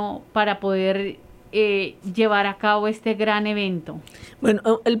cada año para poder llevar a cabo este gran evento?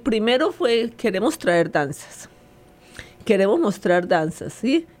 Bueno, el primero fue, queremos traer danzas. Queremos mostrar danzas,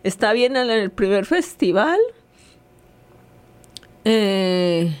 ¿sí? Está bien en el primer festival.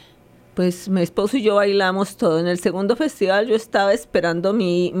 Pues mi esposo y yo bailamos todo. En el segundo festival yo estaba esperando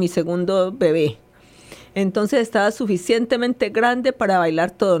mi segundo bebé. Entonces estaba suficientemente grande para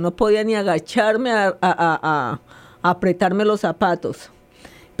bailar todo. No podía ni agacharme a apretarme los zapatos.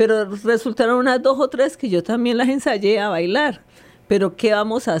 Pero resultaron unas 2 o 3 que yo también las ensayé a bailar. Pero ¿qué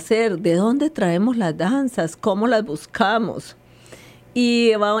vamos a hacer? ¿De dónde traemos las danzas? ¿Cómo las buscamos?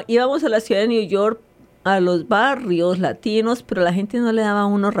 Y íbamos a la ciudad de New York, a los barrios latinos, pero la gente no le daba a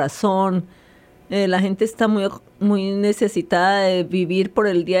uno razón. La gente está muy necesitada de vivir por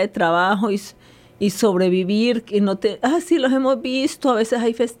el día de trabajo, y sobrevivir. Y sí, los hemos visto, a veces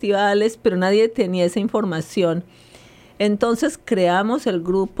hay festivales, pero nadie tenía esa información. Entonces creamos el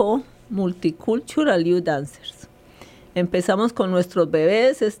grupo Multicultural Youth Dancers. Empezamos con nuestros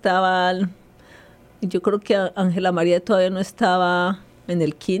bebés, yo creo que Ángela María todavía no estaba en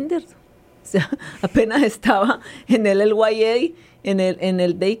el kinder, o sea, apenas estaba en el LYA, en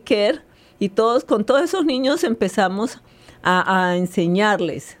el daycare, y con todos esos niños empezamos a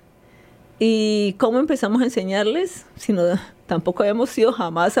enseñarles. ¿Y cómo empezamos a enseñarles? Tampoco habíamos ido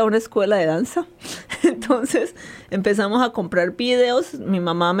jamás a una escuela de danza. Entonces empezamos a comprar videos. Mi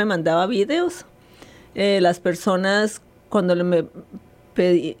mamá me mandaba videos. Las personas cuando me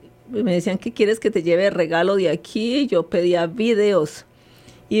decían que quieres que te lleve regalo de aquí, yo pedía videos.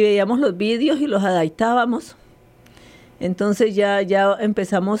 Y veíamos los videos y los adaptábamos. Entonces ya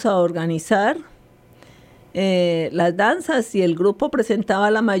empezamos a organizar las danzas y el grupo presentaba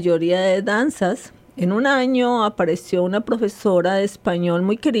la mayoría de danzas. En un año apareció una profesora de español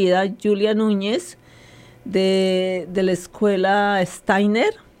muy querida, Julia Núñez, de la escuela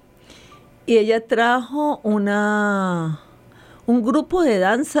Steiner, y ella trajo un grupo de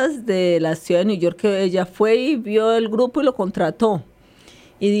danzas de la ciudad de New York, que ella fue y vio el grupo y lo contrató.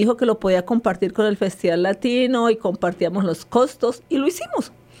 Y dijo que lo podía compartir con el Festival Latino y compartíamos los costos y lo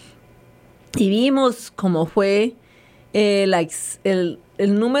hicimos. Y vimos cómo fue el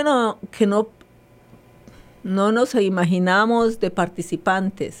número que no nos imaginamos de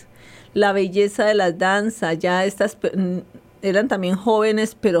participantes, la belleza de las danzas. Ya estas eran también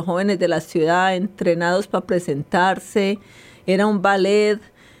jóvenes, pero jóvenes de la ciudad, entrenados para presentarse. Era un ballet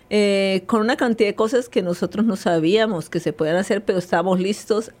con una cantidad de cosas que nosotros no sabíamos que se podían hacer, pero estábamos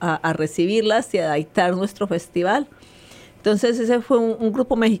listos a recibirlas y a adaptar nuestro festival. Entonces ese fue un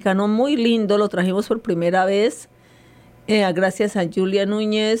grupo mexicano muy lindo, lo trajimos por primera vez, gracias a Julia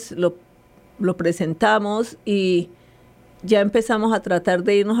Núñez, lo presentamos y ya empezamos a tratar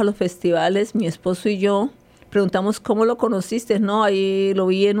de irnos a los festivales, mi esposo y yo. Preguntamos cómo lo conociste, no, ahí lo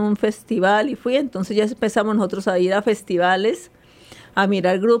vi en un festival y fui. Entonces ya empezamos nosotros a ir a festivales, a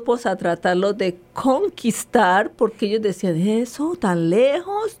mirar grupos, a tratarlos de conquistar, porque ellos decían, eso tan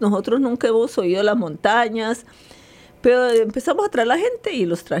lejos, nosotros nunca hemos oído las montañas. Pero empezamos a traer a la gente y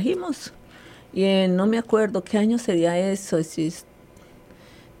los trajimos. Y no me acuerdo qué año sería eso.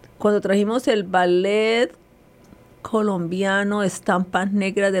 Cuando trajimos el ballet colombiano Estampas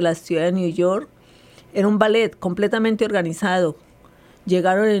Negras de la ciudad de New York, era un ballet completamente organizado.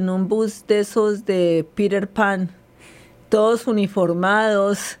 Llegaron en un bus de esos de Peter Pan, todos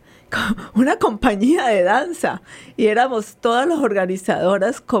uniformados, una compañía de danza. Y éramos todas las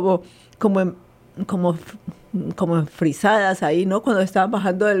organizadoras como enfrisadas ahí, ¿no? Cuando estaban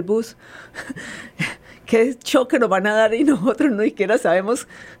bajando del bus. Qué choque nos van a dar y nosotros no siquiera sabemos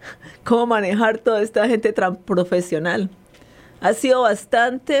cómo manejar toda esta gente tan profesional. Ha sido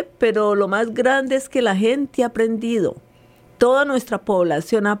bastante, pero lo más grande es que la gente ha aprendido. Toda nuestra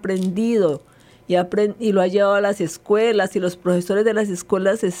población ha aprendido y lo ha llevado a las escuelas, y los profesores de las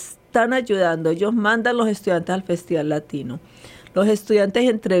escuelas están ayudando. Ellos mandan a los estudiantes al Festival Latino. Los estudiantes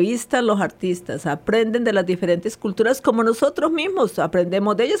entrevistan a los artistas, aprenden de las diferentes culturas como nosotros mismos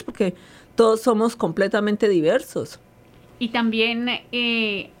aprendemos de ellas, porque todos somos completamente diversos. Y también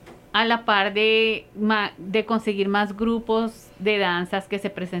a la par de conseguir más grupos de danzas que se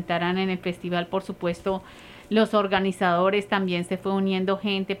presentaran en el festival, por supuesto, los organizadores también se fue uniendo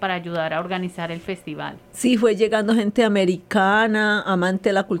gente para ayudar a organizar el festival. Sí, fue llegando gente americana, amante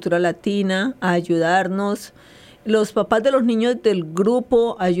de la cultura latina, a ayudarnos. Los papás de los niños del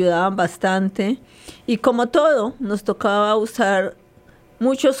grupo ayudaban bastante. Y como todo, nos tocaba usar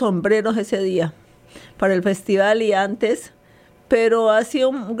muchos sombreros ese día para el festival y antes. Pero ha sido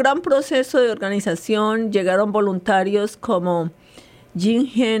un gran proceso de organización. Llegaron voluntarios como Jim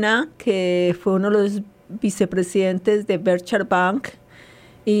Hena, que fue uno de los vicepresidentes de Berkshire Bank,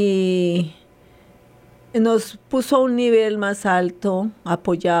 y nos puso a un nivel más alto,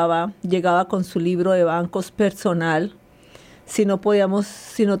 apoyaba, llegaba con su libro de bancos personal. Si no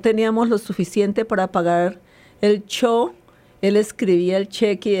teníamos lo suficiente para pagar el show, él escribía el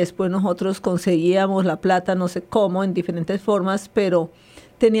cheque y después nosotros conseguíamos la plata, no sé cómo, en diferentes formas, pero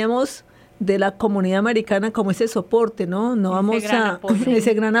teníamos de la comunidad americana como ese soporte, ¿no?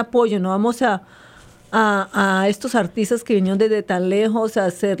 Ese gran apoyo, no vamos a estos artistas que vinieron desde tan lejos a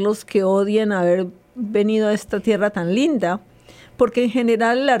hacerlos que odien haber venido a esta tierra tan linda, porque en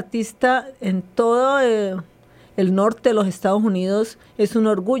general el artista en todo el norte de los Estados Unidos es un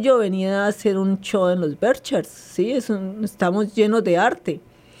orgullo venir a hacer un show en los Berkshires, ¿sí? Estamos llenos de arte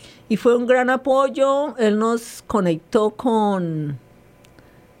y fue un gran apoyo. Él nos conectó con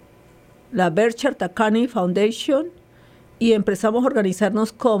la Berkshire Takani Foundation, y empezamos a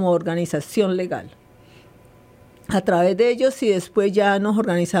organizarnos como organización legal. A través de ellos, y después ya nos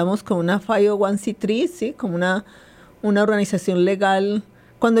organizamos con una 501c3, ¿sí? Como una organización legal.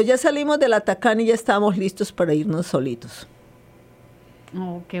 Cuando ya salimos de la Takani ya estábamos listos para irnos solitos.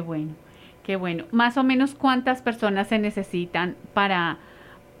 Oh, qué bueno, qué bueno. Más o menos, ¿cuántas personas se necesitan para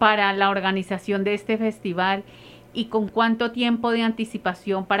la organización de este festival? ¿Y con cuánto tiempo de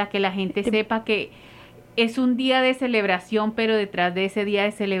anticipación para que la gente sepa que es un día de celebración, pero detrás de ese día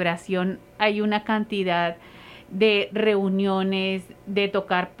de celebración hay una cantidad de reuniones, de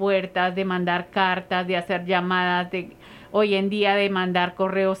tocar puertas, de mandar cartas, de hacer llamadas, de hoy en día de mandar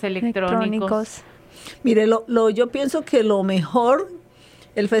correos electrónicos? Mire, yo pienso que lo mejor,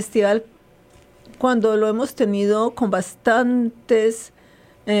 el festival, cuando lo hemos tenido con bastantes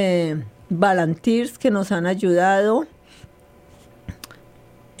volunteers que nos han ayudado,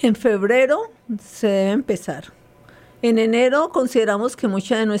 en febrero se debe empezar. En enero consideramos que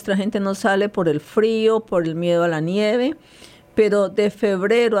mucha de nuestra gente no sale por el frío, por el miedo a la nieve, pero de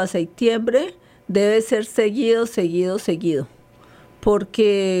febrero a septiembre debe ser seguido,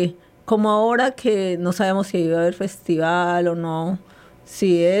 porque como ahora que no sabemos si va a haber festival o no,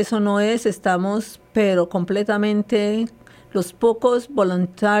 si eso no es, estamos pero completamente, los pocos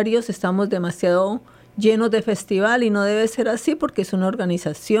voluntarios estamos demasiado llenos de festival, y no debe ser así porque es una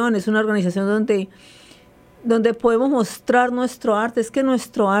organización donde podemos mostrar nuestro arte. Es que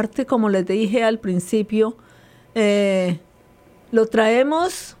nuestro arte, como les dije al principio, lo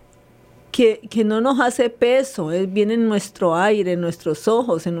traemos que no nos hace peso, viene en nuestro aire, en nuestros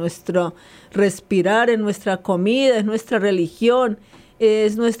ojos, en nuestro respirar, en nuestra comida, es nuestra religión,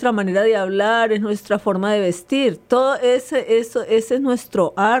 es nuestra manera de hablar, es nuestra forma de vestir. Todo ese es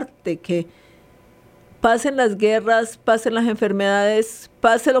nuestro arte, que pasen las guerras, pasen las enfermedades,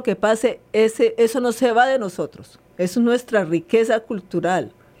 pase lo que pase, eso no se va de nosotros. Eso es nuestra riqueza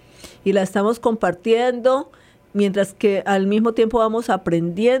cultural y la estamos compartiendo, mientras que al mismo tiempo vamos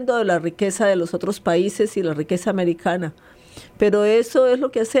aprendiendo de la riqueza de los otros países y la riqueza americana. Pero eso es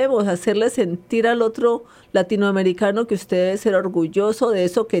lo que hacemos, hacerle sentir al otro latinoamericano que usted debe ser orgulloso de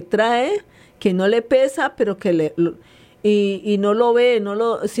eso que trae, que no le pesa, pero que y no lo ve,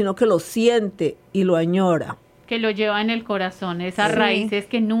 sino que lo siente y lo añora. Que lo lleva en el corazón, esas raíces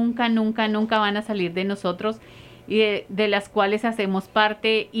que nunca, nunca, nunca van a salir de nosotros, y de las cuales hacemos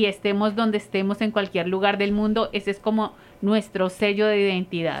parte, y estemos donde estemos en cualquier lugar del mundo. Ese es como nuestro sello de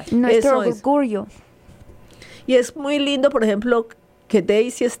identidad. Nuestro orgullo. Y es muy lindo, por ejemplo, que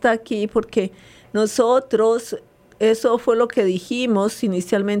Daisy está aquí, porque nosotros, eso fue lo que dijimos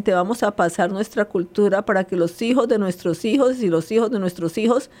inicialmente, vamos a pasar nuestra cultura para que los hijos de nuestros hijos y los hijos de nuestros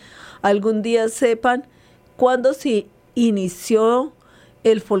hijos algún día sepan cuándo se inició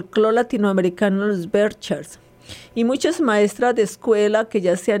el folclore latinoamericano en los Berkshires. Y muchas maestras de escuela que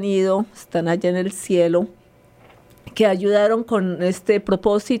ya se han ido, están allá en el cielo, que ayudaron con este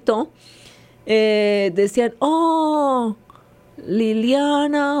propósito, decían, oh,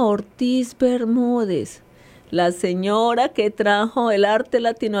 Liliana Ortiz Bermúdez, la señora que trajo el arte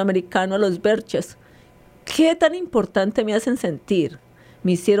latinoamericano a los Berkshires. ¿Qué tan importante me hacen sentir?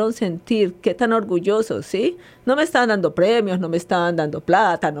 Me hicieron sentir, qué tan orgullosos, ¿sí? No me estaban dando premios, no me estaban dando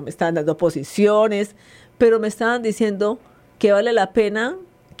plata, no me estaban dando posiciones, pero me estaban diciendo que vale la pena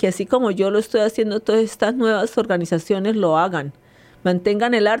que así como yo lo estoy haciendo, todas estas nuevas organizaciones lo hagan.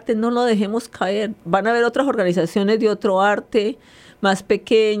 Mantengan el arte, no lo dejemos caer. Van a haber otras organizaciones de otro arte, más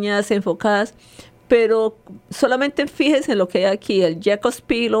pequeñas, enfocadas, pero solamente fíjense en lo que hay aquí. El Jacob's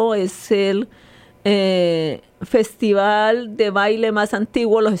Pillow es el festival de baile más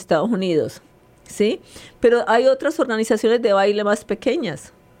antiguo de los Estados Unidos, ¿sí? Pero hay otras organizaciones de baile más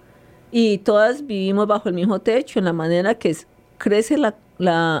pequeñas y todas vivimos bajo el mismo techo, en la manera que crece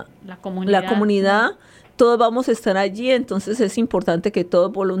la comunidad. Todos vamos a estar allí, entonces es importante que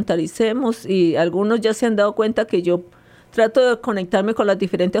todos voluntaricemos, y algunos ya se han dado cuenta que yo trato de conectarme con las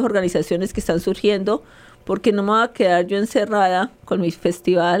diferentes organizaciones que están surgiendo, porque no me voy a quedar yo encerrada con mi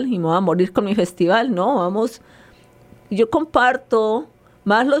festival y me voy a morir con mi festival, no, yo comparto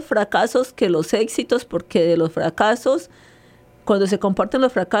más los fracasos que los éxitos, porque de los fracasos, cuando se comparten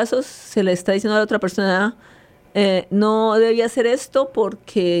los fracasos, se le está diciendo a la otra persona, no debía hacer esto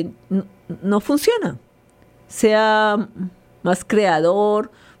porque no funciona. Sea más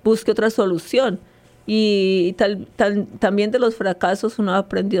creador, busque otra solución. Y también de los fracasos uno ha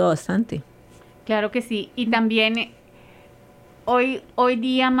aprendido bastante. Claro que sí. Y también hoy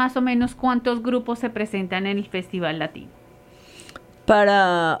día más o menos ¿cuántos grupos se presentan en el Festival Latino?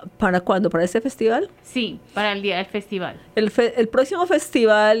 ¿Para cuándo? ¿Para este festival? Sí, para el día del festival. El próximo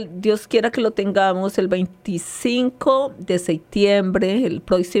festival, Dios quiera que lo tengamos el 25 de septiembre, el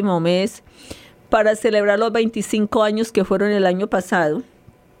próximo mes, para celebrar los 25 años que fueron el año pasado.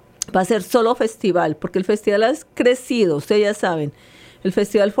 Va a ser solo festival, porque el festival ha crecido, ustedes ya saben. El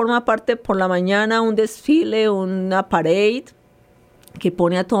festival forma parte por la mañana, un desfile, una parade que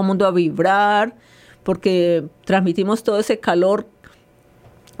pone a todo el mundo a vibrar, porque transmitimos todo ese calor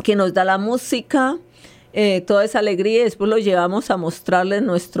que nos da la música, toda esa alegría, y después lo llevamos a mostrarles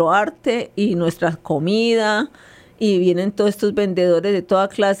nuestro arte y nuestra comida, y vienen todos estos vendedores de toda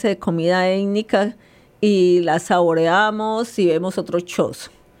clase de comida étnica y la saboreamos y vemos otros shows.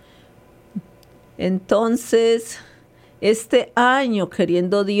 Entonces, este año,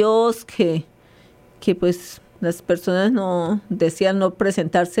 queriendo Dios que pues las personas no decían no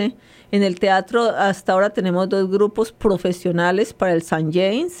presentarse en el teatro, hasta ahora tenemos 2 grupos profesionales para el St.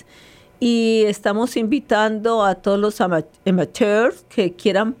 James y estamos invitando a todos los amateurs que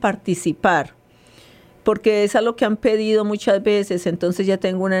quieran participar, porque es algo que han pedido muchas veces. Entonces ya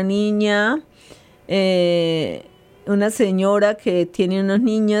tengo una niña, una señora que tiene unas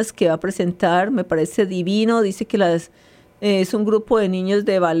niñas que va a presentar, me parece divino, dice que es un grupo de niños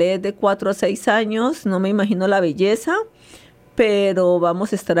de ballet de 4 a 6 años, no me imagino la belleza, pero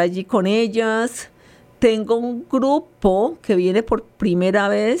vamos a estar allí con ellas. Tengo un grupo que viene por primera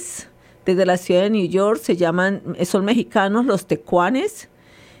vez desde la ciudad de New York, son mexicanos, los Tecuanes,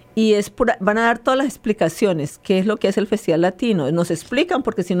 y van a dar todas las explicaciones, qué es lo que hace el Festival Latino. Nos explican,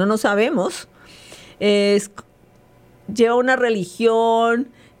 porque si no, no sabemos. Lleva una religión,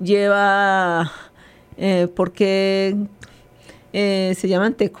 porque se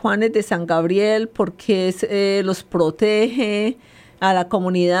llaman Tecuanes de San Gabriel, porque los protege a la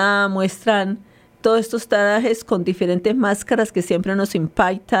comunidad, muestran todos estos trajes con diferentes máscaras que siempre nos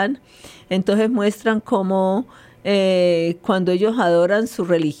impactan. Entonces muestran cómo cuando ellos adoran su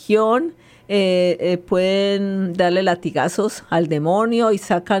religión, pueden darle latigazos al demonio y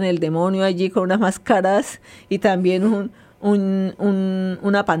sacan el demonio allí con unas máscaras, y también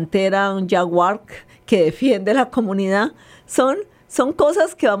una pantera, un jaguar que defiende la comunidad. Son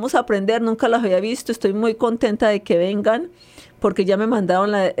cosas que vamos a aprender, nunca las había visto. Estoy muy contenta de que vengan, porque ya me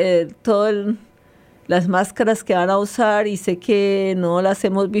mandaron las máscaras que van a usar, y sé que no las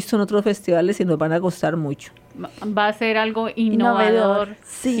hemos visto en otros festivales y nos van a gustar mucho. Va a ser algo innovador,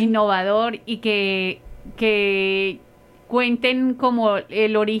 sí. Innovador, y que cuenten como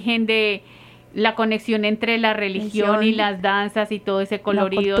el origen de la conexión entre la religión y las danzas y todo ese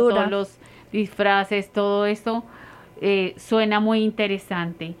colorido, todos los disfraces, todo eso. Suena muy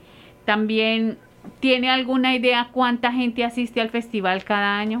interesante. También, ¿tiene alguna idea cuánta gente asiste al festival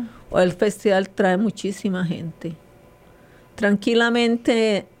cada año? El festival trae muchísima gente.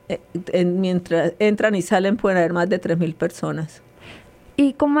 Tranquilamente, mientras entran y salen, pueden haber más de 3,000 personas.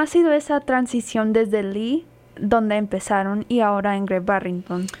 ¿Y cómo ha sido esa transición desde Lee, donde empezaron, y ahora en Great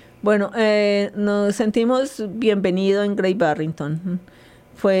Barrington? Bueno, nos sentimos bienvenidos en Great Barrington.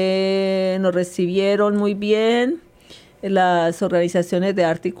 Nos recibieron muy bien las organizaciones de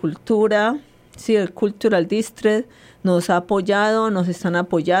arte y cultura, sí, el Cultural District nos ha apoyado, nos están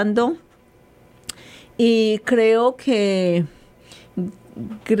apoyando, y creo que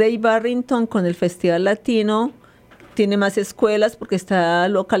Great Barrington con el Festival Latino tiene más escuelas, porque está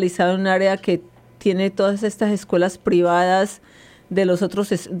localizado en un área que tiene todas estas escuelas privadas de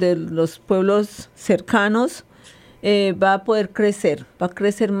los pueblos cercanos. Va a poder crecer, va a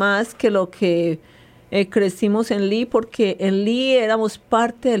crecer más que lo que crecimos en Lee, porque en Lee éramos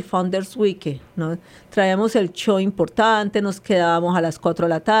parte del Founders Week, ¿no? Traíamos el show importante, nos quedábamos a las 4 de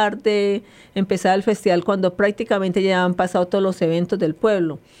la tarde, empezaba el festival cuando prácticamente ya han pasado todos los eventos del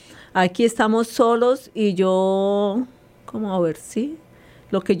pueblo. Aquí estamos solos, y lo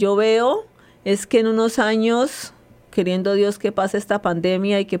que yo veo es que en unos años, queriendo Dios que pase esta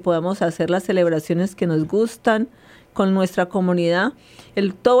pandemia y que podamos hacer las celebraciones que nos gustan con nuestra comunidad,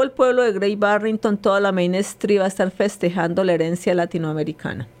 todo el pueblo de Great Barrington, toda la Main Street va a estar festejando la herencia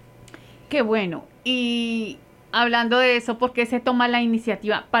latinoamericana. Qué bueno. Y hablando de eso, ¿por qué se toma la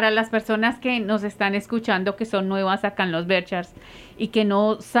iniciativa? Para las personas que nos están escuchando, que son nuevas acá en los Berkshires y que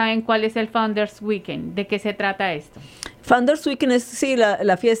no saben cuál es el Founders Weekend, ¿de qué se trata esto? Founders Weekend es, sí,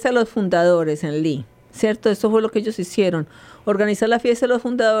 la fiesta de los fundadores en Lee, ¿cierto? Eso fue lo que ellos hicieron, organizar la fiesta de los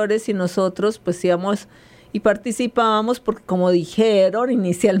fundadores, y nosotros pues íbamos y participábamos, porque como dijeron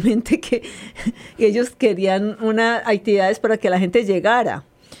inicialmente que ellos querían unas actividades para que la gente llegara,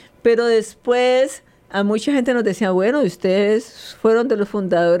 pero después a mucha gente nos decía, bueno, ustedes fueron de los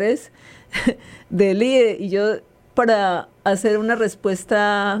fundadores de Lee, y yo para hacer una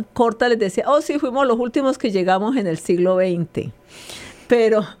respuesta corta, les decía, oh, sí, fuimos los últimos que llegamos en el siglo XX.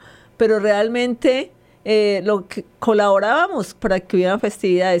 Pero realmente lo que colaborábamos para que hubiera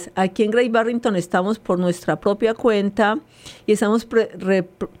festividades. Aquí en Great Barrington estamos por nuestra propia cuenta y estamos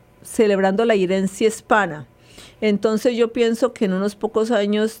celebrando la herencia hispana. Entonces yo pienso que en unos pocos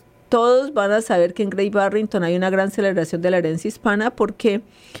años todos van a saber que en Great Barrington hay una gran celebración de la herencia hispana, porque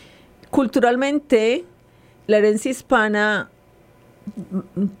culturalmente la herencia hispana,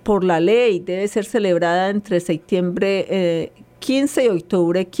 por la ley, debe ser celebrada entre septiembre 15 y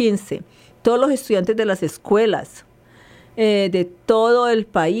octubre 15. Todos los estudiantes de las escuelas de todo el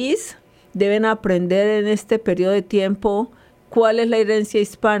país deben aprender en este periodo de tiempo cuál es la herencia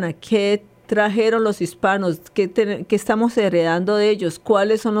hispana, qué trajeron los hispanos, qué estamos heredando de ellos,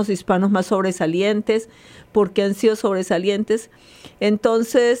 cuáles son los hispanos más sobresalientes, por qué han sido sobresalientes.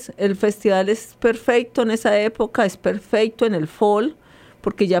 Entonces, el festival es perfecto en esa época, es perfecto en el fall,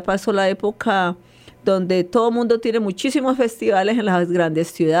 porque ya pasó la época donde todo el mundo tiene muchísimos festivales en las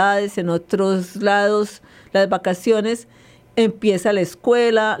grandes ciudades, en otros lados, las vacaciones. Empieza la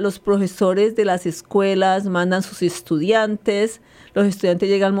escuela, los profesores de las escuelas mandan sus estudiantes, los estudiantes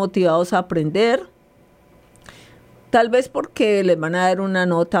llegan motivados a aprender, tal vez porque les van a dar una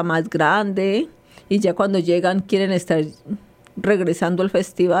nota más grande y ya cuando llegan quieren estar regresando al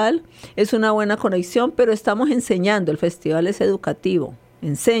festival. Es una buena conexión, pero estamos enseñando, el festival es educativo,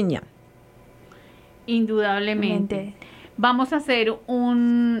 enseña. Indudablemente. Vamos a hacer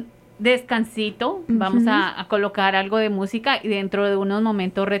un descansito, vamos a colocar algo de música y dentro de unos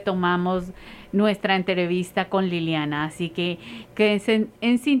momentos retomamos nuestra entrevista con Liliana, así que quédense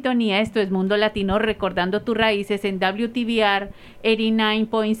en sintonía. Esto es Mundo Latino, recordando tus raíces en WTVR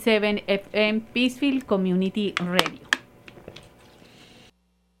 89.7 FM Peacefield Community Radio.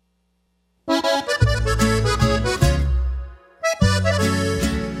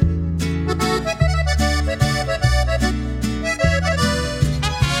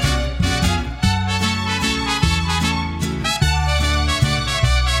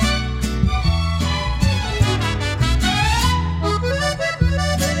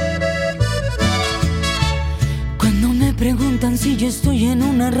 Preguntan si yo estoy en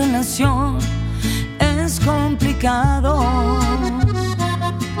una relación, es complicado.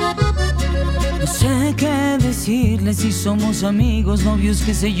 No sé qué decirles, si somos amigos, novios,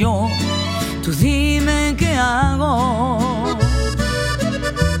 qué sé yo. Tú dime qué hago.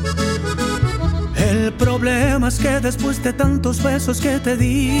 El problema es que después de tantos besos que te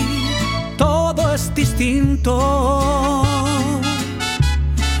di, todo es distinto.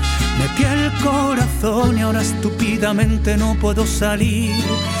 Metí el corazón y ahora estúpidamente no puedo salir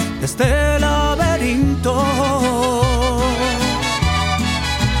de este laberinto.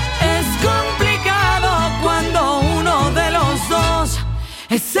 Es complicado cuando uno de los dos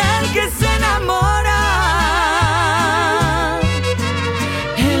es el que se enamora.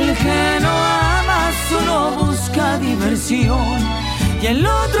 El que no ama solo busca diversión y el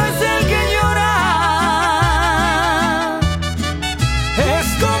otro es el que llora. Es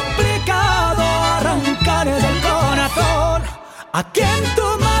complicado arrancar del corazón a quien tú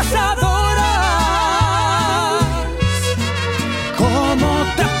más adoras. ¿Cómo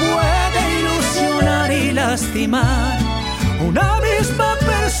te puede ilusionar y lastimar una misma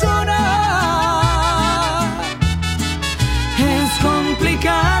persona? Es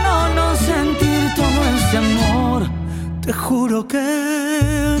complicado no sentir todo este amor. Te juro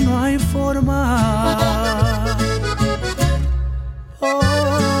que no hay forma.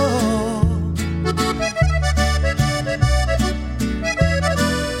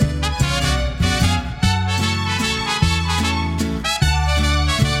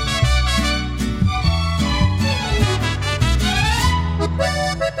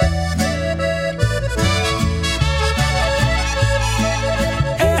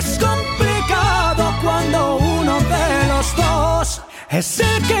 Es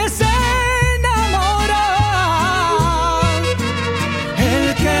el que se enamora.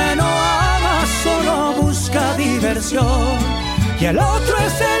 El que no ama solo busca diversión y el otro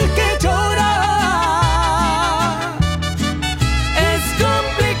es el que llora. Es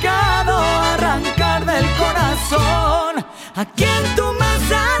complicado arrancar del corazón a quien tú más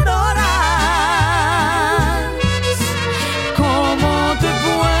adoras. ¿Cómo te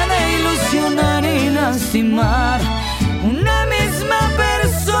puede ilusionar y lastimar una misma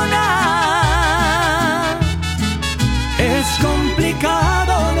persona? Es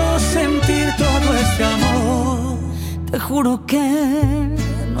complicado no sentir todo este amor. Te juro que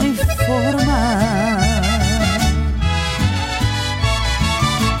no hay forma.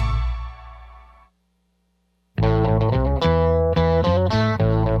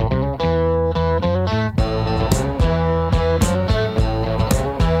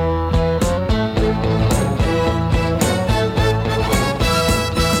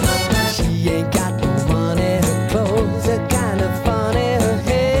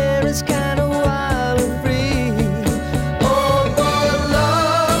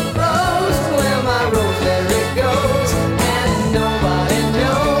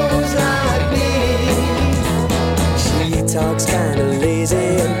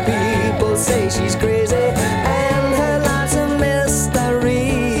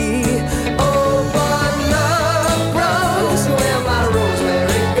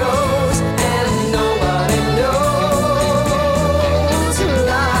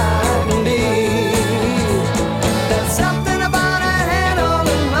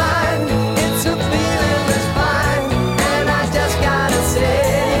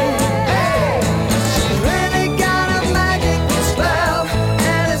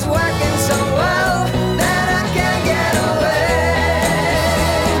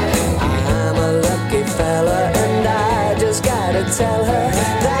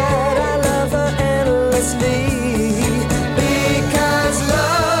 lead. Because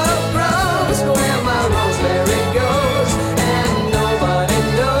love grows where my rosemary goes, and nobody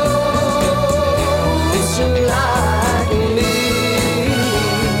knows like me.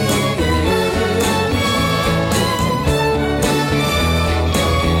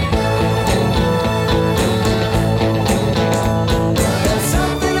 There's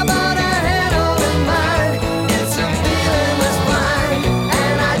something about her head over mine. It's a feeling that's fine,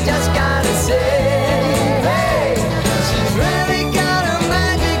 and I just gotta say, hey, she's really got a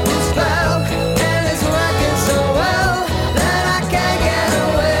magical spell, and it's working so well that I can't get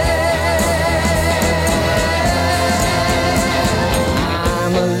away.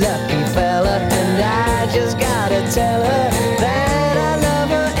 I'm a lucky fella, and I just gotta tell her that I love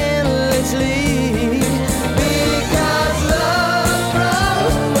her endlessly. Because love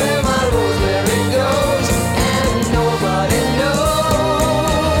grows where my rosemary goes, and nobody knows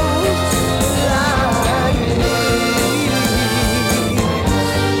like me.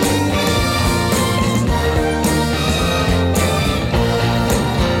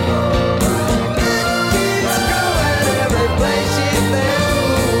 Keeps going every place she's been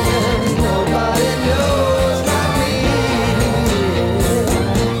moving. Nobody knows like me.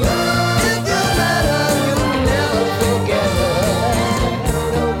 If you met her, you'll never forget her. Nobody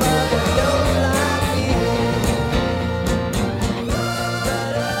knows like me.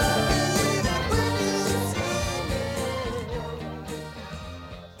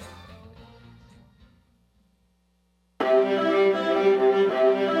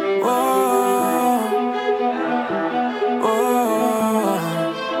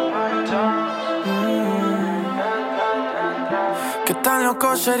 ¿Qué tan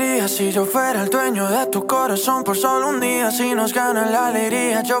loco sería si yo fuera el dueño de tu corazón por solo un día? Si nos gana la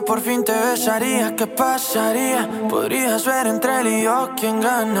alegría, yo por fin te besaría. ¿Qué pasaría? Podrías ver entre él y yo quién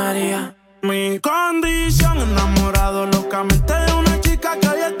ganaría. Mi condición, enamorado locamente de una chica que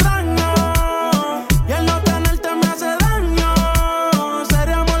hoy extraño, y el no tenerte me hace daño.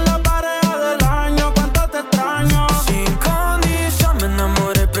 Seríamos la pareja del año, cuánto te extraño. Sin condición me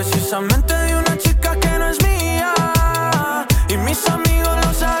enamoré precisamente de una chica que no es mía, y mis amigos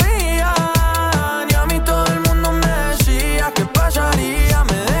lo sabían, y a mí todo el mundo me decía ¿qué pasaría?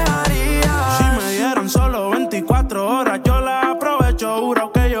 Me dejaría. Si me dieran solo 24 horas, yo las aprovecho.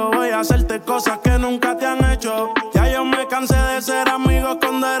 Juro que yo voy a hacerte cosas que nunca te han hecho. Ya yo me cansé de ser amigos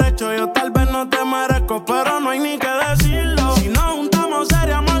con derecho. Yo tal vez no te merezco, pero no hay ni que decirlo. Si nos juntamos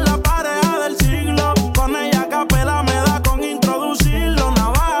seríamos la pareja del siglo. Con ella a capela me da con introducirlo.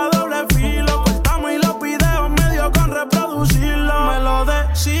 Navaja doble filo, cortamos y los videos medio con reproducirlo. Me lo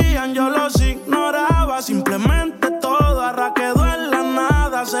decían, yo los ignoraba. Simplemente todo arra quedó en la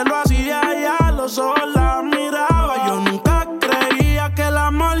nada. Se lo hacía y a los ojos la miraba. Yo nunca creía que el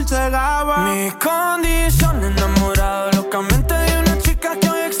amor cegaba. Mi condición, enamorado locamente de una chica que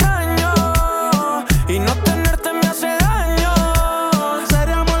hoy extraño, y no tenerte me hace daño.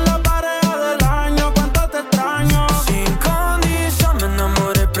 Seríamos la pareja del año, cuánto te extraño. Sin condición me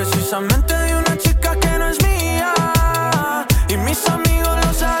enamoré precisamente de una chica que no es mía, y mis amigos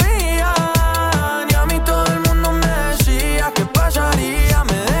lo sabían, y a mí todo el mundo me decía ¿qué pasaría?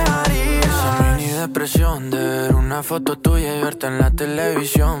 Me dejaría. Esa mini depresión de ver una foto tuya y verte en la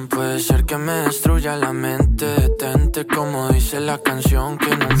televisión puede ser que me destruya la mente. Detente, como dice la canción,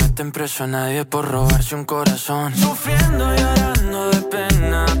 que no meten preso a nadie por robarse un corazón. Sufriendo, llorando de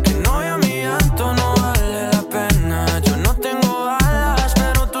pena, que novia mi llanto no vale la pena. Yo no tengo alas,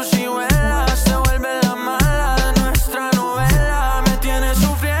 pero tú sí vuelas. Te vuelve la mala de nuestra novela. Me tienes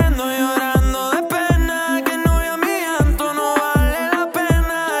sufriendo, llorando de pena, que novia mi llanto no vale la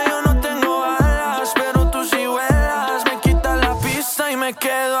pena. Yo no tengo alas, pero tú sí vuelas. Me quitas la pista y me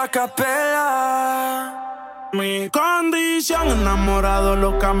quedo a capela. Mi condición, enamorado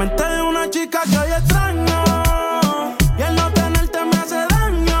locamente de una chica que hoy extraño, y el no tenerte me hace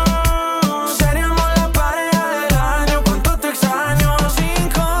daño. Seríamos la pareja del año, cuánto te extraño. Sin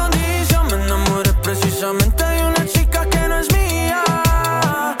condición me enamoré precisamente de una chica que no es mía,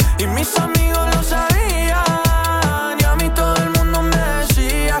 y mis amigos lo sabían, y a mí todo el mundo me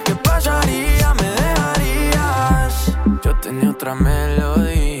decía ¿qué pasaría? Me dejarías. Yo tenía otra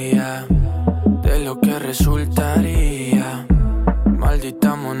melodía de lo que resultaría.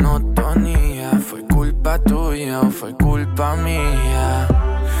 Maldita monotonía. ¿Fue culpa tuya o fue culpa mía?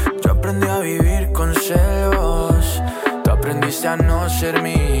 Yo aprendí a vivir con celos, tú aprendiste a no ser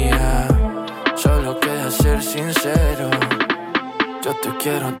mía. Solo queda ser sincero, yo te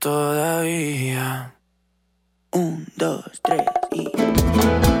quiero todavía. 1, 2, 3 y...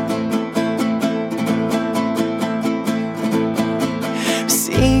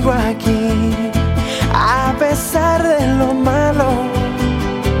 Sigo aquí,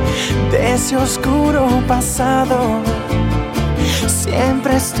 ese oscuro pasado,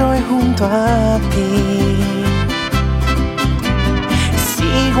 siempre estoy junto a ti.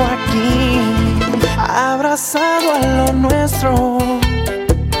 Sigo aquí, abrazado a lo nuestro,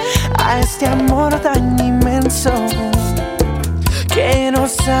 a este amor tan inmenso que no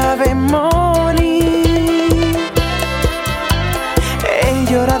sabe morir. He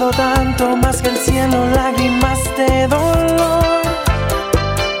llorado tanto más que el cielo, lágrimas de dolor.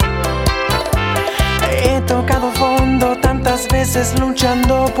 He tocado fondo tantas veces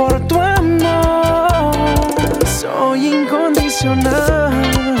luchando por tu amor. Soy incondicional,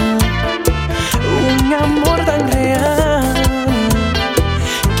 un amor tan real,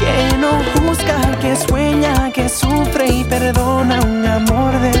 que no juzga, que sueña, que sufre y perdona, un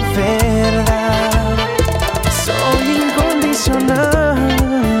amor de verdad. Soy incondicional,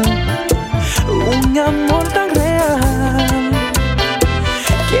 un amor tan real,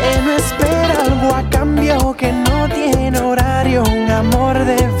 que no espera algo a cambio, que no tiene horario, un amor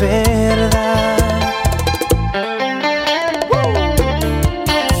de verdad.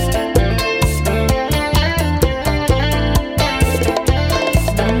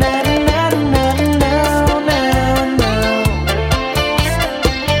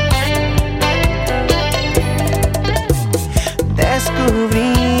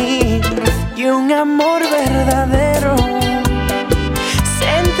 Descubrí que un amor verdadero se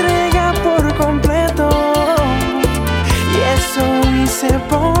entrega por completo, y eso hice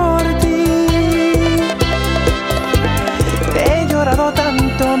por ti. He llorado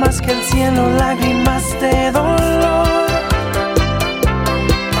tanto más que el cielo, lágrimas de dolor.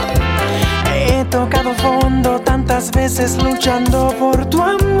 He tocado fondo tantas veces luchando por tu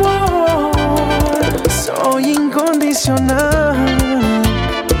amor. Soy incondicional,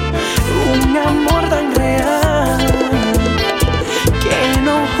 un amor tan real, que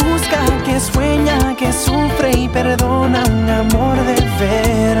no juzga, que sueña, que sufre y perdona, un amor de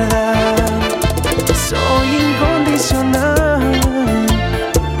verdad. Soy incondicional,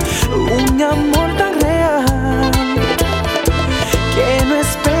 un amor tan real, que no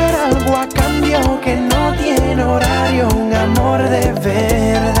espera algo a cambio, que no tiene horario, un amor de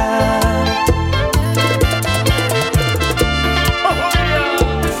verdad.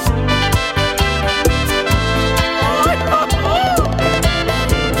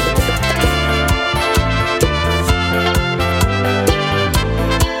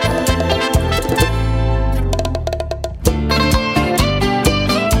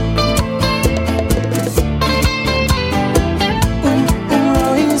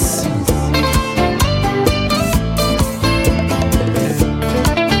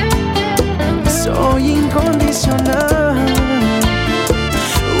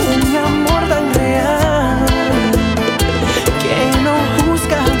 Un amor tan real, que no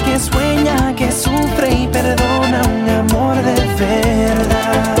juzga, que sueña, que sufre y perdona, un amor de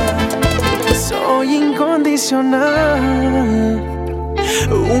verdad. Soy incondicional,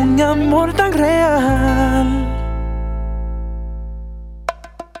 un amor tan real.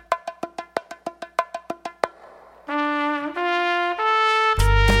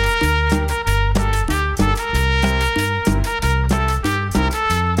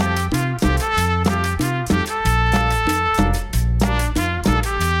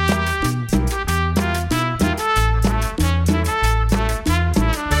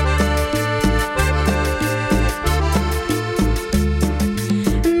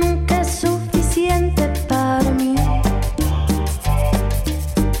 Nunca es suficiente para mí,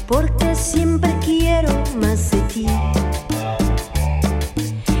 porque siempre quiero más de ti.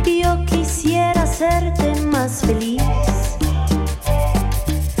 Yo quisiera hacerte más feliz,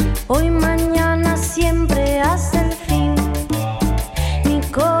 hoy, mañana, siempre hasta el fin. Mi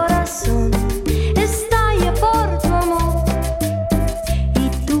corazón estalla por tu amor. ¿Y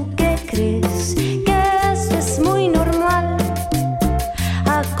tú qué crees? Que eso es muy normal.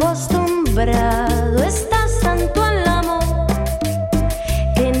 Acostumbrado estás tanto al amor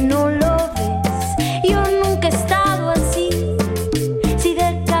que no lo ves. Yo nunca he estado así. Si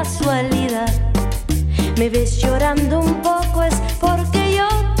de casualidad me ves llorando un poco, es porque yo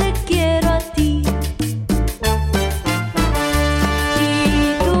te quiero a ti.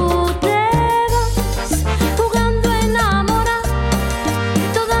 Y tú te vas jugando a enamorar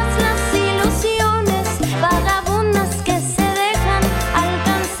todas las ilusiones vagabundas que se dejan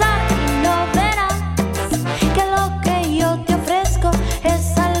alcanzar, y no verás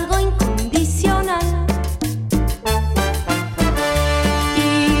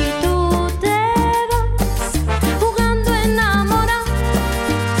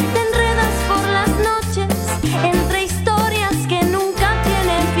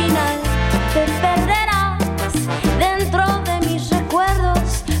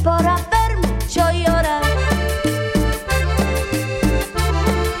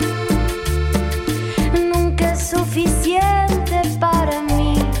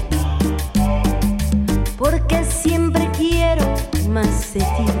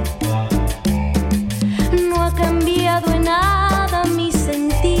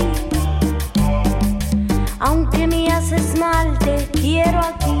Aunque me haces mal, te quiero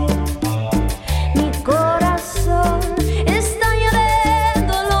aquí. Mi corazón estalla de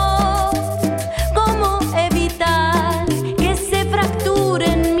dolor. ¿Cómo evitar que se fracture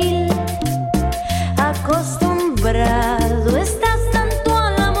en mil? Acostumbrado estás tanto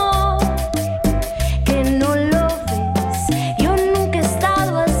al amor que no lo ves. Yo nunca he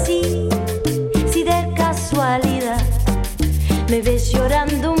estado así. Si de casualidad me ves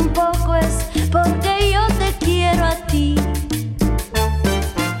llorando un poco es porque yo te quiero a ti.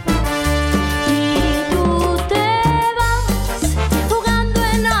 Y tú te vas jugando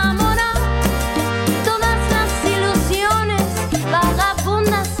a enamorar. Todas las ilusiones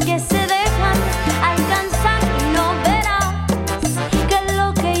vagabundas que se dejan alcanzar. No verás que lo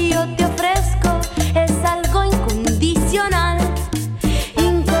que yo te ofrezco es algo incondicional.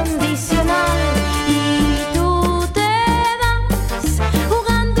 Incondicional. Y tú te vas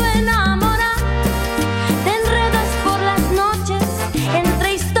jugando a enamorar. Te enredas por las noches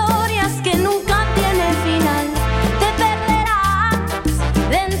entre historias que nunca tienen final. Te perderás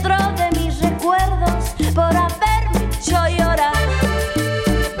dentro de mis recuerdos por haberme hecho llorar.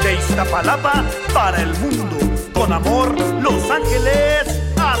 De Iztapalapa para el mundo, con amor, Los Ángeles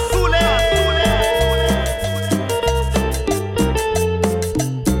Azules.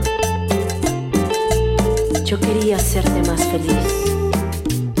 Yo quería hacerte más feliz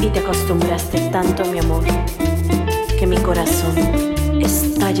y te acostumbraste tanto a mi amor que mi corazón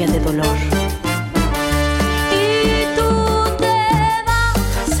estalla de dolor. Y tú te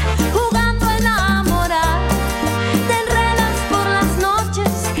vas jugando a enamorar. Te enredas por las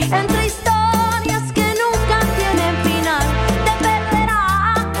noches entre historias que nunca tienen final. Te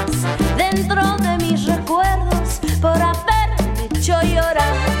perderás dentro de mis recuerdos por haberme hecho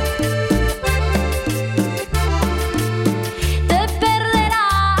llorar. Te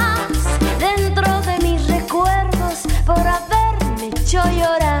perderás dentro de mis recuerdos por haberme hecho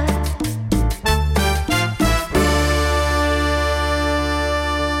llorar.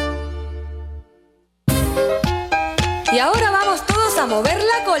 Y ahora vamos todos a mover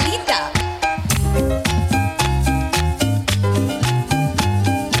la colita.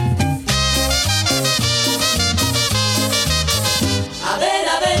 A ver,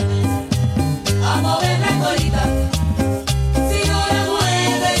 a mover la colita. Si no la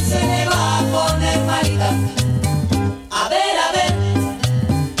mueve se le va a poner malita. A ver,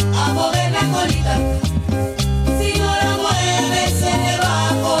 a mover la colita. Si no la mueve se le va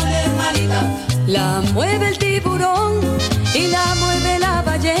a poner malita. La mueve el tiburón y la mueve la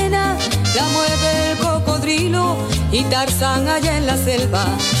ballena, la mueve el cocodrilo y Tarzán allá en la selva.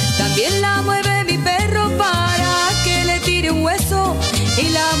 También la mueve mi perro para que le tire un hueso y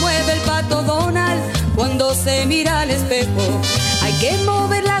la mueve el pato Donald cuando se mira al espejo. Hay que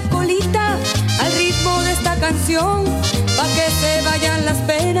mover la colita al ritmo de esta canción pa' que se vayan las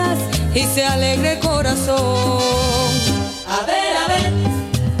penas y se alegre el corazón. A ver,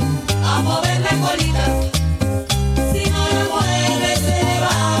 a mover la colita. Si no la mueve se le va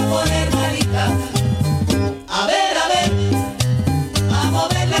a poner malita. A ver, a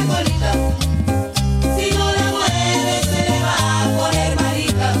mover la colita. Si no la mueve se le va a poner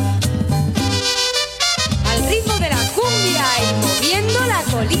malita. Al ritmo de la cumbia y moviendo la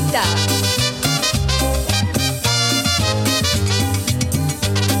colita.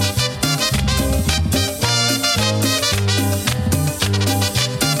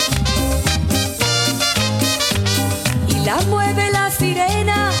 Y la mueve la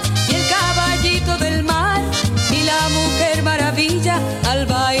sirena y el caballito del mar y la mujer maravilla al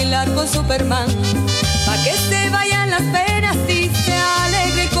bailar con Superman. Pa' que se vayan las penas y se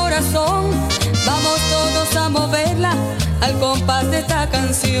alegre el corazón. Vamos todos a moverla al compás de esta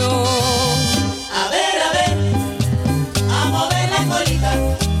canción. A ver, a mover la colita.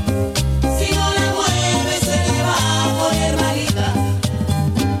 Si no la mueve se le va a poner malita.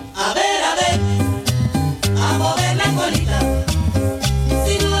 A ver, a mover la colita.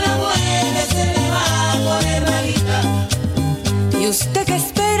 Si no la mueve se le va a poner malita. ¿Y usted qué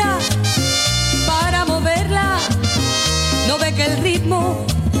espera para moverla? ¿No ve que el ritmo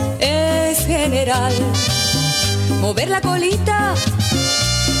es general? Mover la colita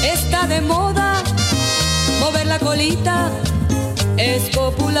está de moda. Mover la colita es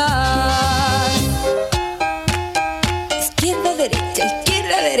popular. Izquierda,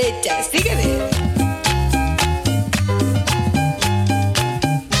 derecha, sígueme.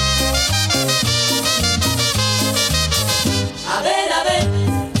 A ver,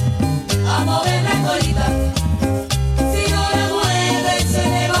 a mover la colita. Si no la mueve se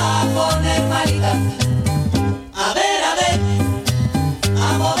le va a poner malita. A ver, a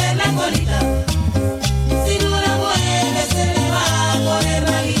mover la colita. Si no la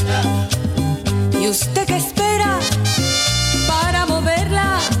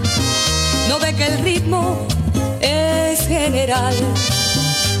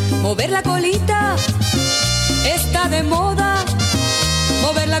mover la colita está de moda,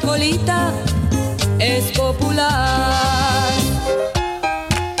 mover la colita es popular.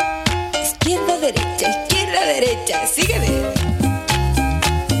 Izquierda, derecha, sígueme.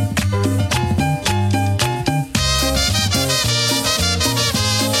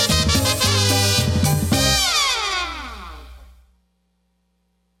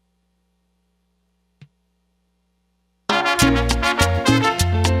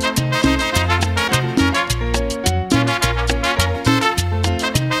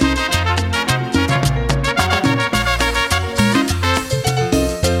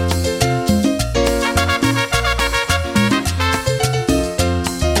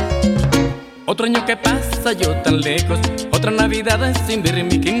 Otro año que pasa yo tan lejos, otra Navidad sin ver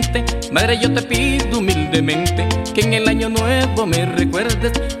mi gente. Madre, yo te pido humildemente que en el año nuevo me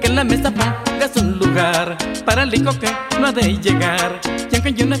recuerdes, que en la mesa pongas un lugar para el hijo que no ha de llegar. Y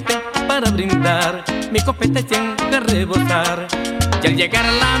aunque yo no esté para brindar, mi copeta siempre a rebosar. Y al llegar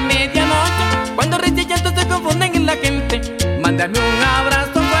a la medianoche, cuando risas y llantos se confunden en la gente, mándame un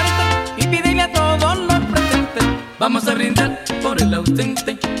abrazo fuerte y pídele a todos los presentes. Vamos a brindar por el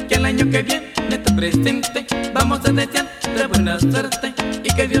ausente, que el año que viene está presente. Vamos a desear de buena suerte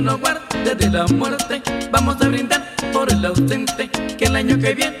y que Dios nos guarde de la muerte. Vamos a brindar por el ausente, que el año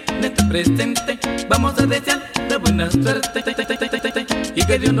que viene está presente. Vamos a desear de buena suerte y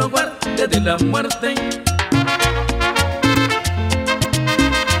que Dios nos guarde de la muerte.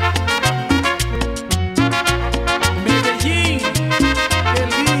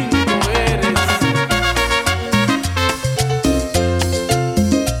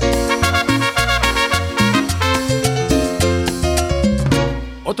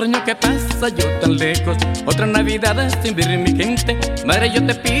 Otro año que pasa yo tan lejos, otra Navidad sin ver mi gente. Madre, yo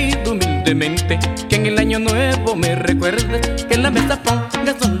te pido humildemente que en el año nuevo me recuerdes, que en la mesa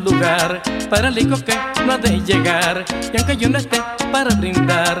pongas un lugar para el hijo que no ha de llegar. Y aunque yo no esté para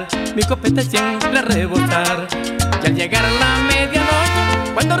brindar, mi copeta siempre a rebosar. Y al llegar a la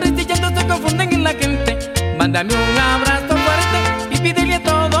medianoche, cuando risas y llantos se confunden en la gente, mándame un abrazo fuerte y pídele a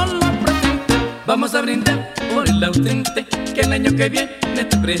todos los presentes. Vamos a brindar por el ausente, que el año que viene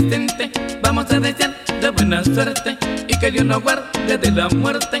esté presente. Vamos a desear de buena suerte y que Dios nos guarde de la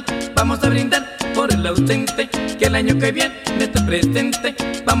muerte. Vamos a brindar por el ausente, que el año que viene esté presente.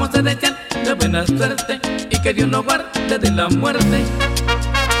 Vamos a desear de buena suerte y que Dios nos guarde de la muerte.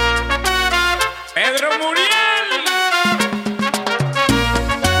 Pedro Muriel.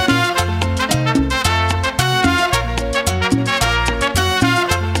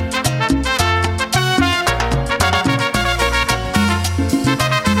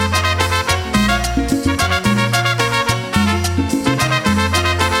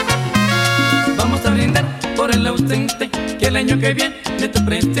 Que el año que viene esté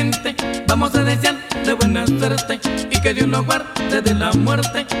presente. Vamos a desear de buena suerte y que Dios nos guarde de la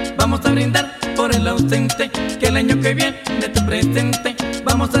muerte. Vamos a brindar por el ausente, que el año que viene esté presente.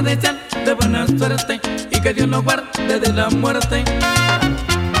 Vamos a desear de buena suerte y que Dios nos guarde de la muerte.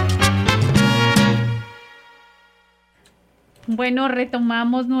 Bueno,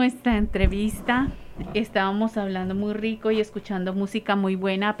 retomamos nuestra entrevista. Estábamos hablando muy rico y escuchando música muy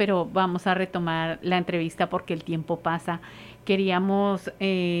buena, pero vamos a retomar la entrevista porque el tiempo pasa. Queríamos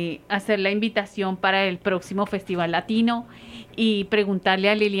hacer la invitación para el próximo Festival Latino y preguntarle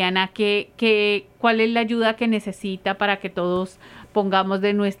a Liliana cuál es la ayuda que necesita para que todos pongamos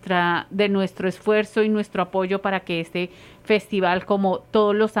de nuestro esfuerzo y nuestro apoyo para que este festival, como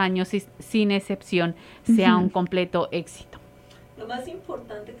todos los años y sin excepción, sea un completo éxito. Lo más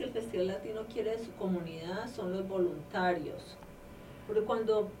importante que el Festival Latino quiere de su comunidad son los voluntarios, porque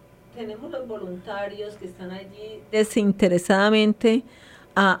cuando tenemos los voluntarios que están allí desinteresadamente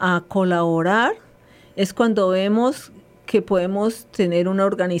a colaborar, es cuando vemos que podemos tener una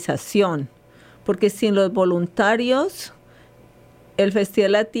organización, porque sin los voluntarios, el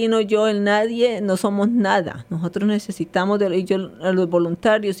Festival Latino, el nadie, no somos nada. Nosotros necesitamos a los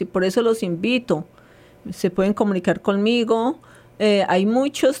voluntarios y por eso los invito. Se pueden comunicar conmigo. Hay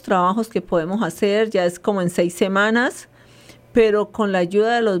muchos trabajos que podemos hacer, ya es como en 6 semanas, pero con la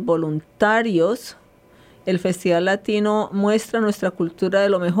ayuda de los voluntarios, el Festival Latino muestra nuestra cultura de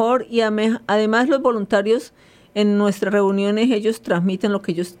lo mejor y además los voluntarios en nuestras reuniones, ellos transmiten lo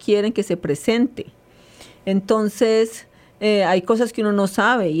que ellos quieren que se presente. Entonces, hay cosas que uno no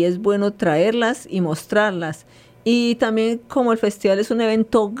sabe y es bueno traerlas y mostrarlas. Y también como el festival es un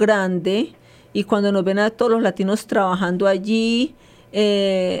evento grande, y cuando nos ven a todos los latinos trabajando allí,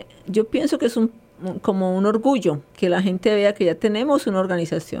 yo pienso que es como un orgullo que la gente vea que ya tenemos una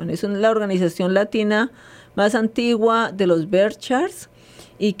organización. Es la organización latina más antigua de los Berkshires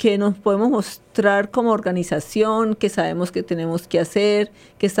y que nos podemos mostrar como organización, que sabemos que tenemos que hacer,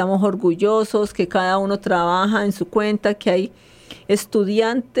 que estamos orgullosos, que cada uno trabaja en su cuenta, que hay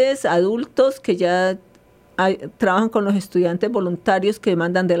estudiantes adultos que ya trabajan con los estudiantes voluntarios que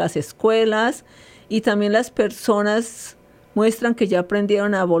mandan de las escuelas, y también las personas muestran que ya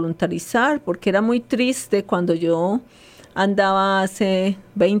aprendieron a voluntarizar, porque era muy triste cuando yo andaba hace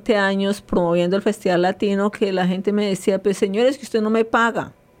 20 años promoviendo el Festival Latino, que la gente me decía, pues señores, que usted no me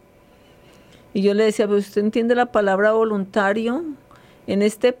paga. Y yo le decía, pues usted entiende la palabra voluntario. En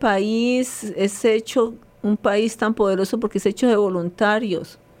este país es hecho un país tan poderoso porque es hecho de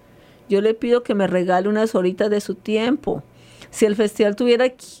voluntarios. Yo le pido que me regale unas horitas de su tiempo. Si el festival tuviera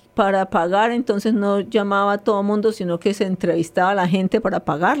para pagar, entonces no llamaba a todo mundo, sino que se entrevistaba a la gente para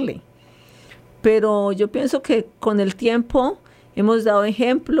pagarle. Pero yo pienso que con el tiempo hemos dado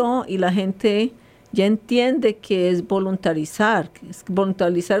ejemplo y la gente ya entiende que es voluntarizar.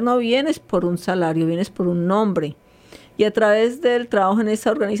 Voluntarizar no vienes por un salario, vienes por un nombre. Y a través del trabajo en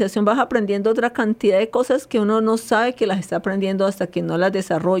esa organización vas aprendiendo otra cantidad de cosas que uno no sabe que las está aprendiendo hasta que no las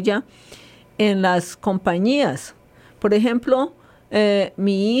desarrolla en las compañías. Por ejemplo,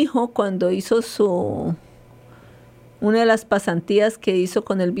 mi hijo cuando hizo una de las pasantías que hizo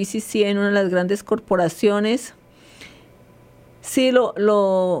con el BCC en una de las grandes corporaciones, sí,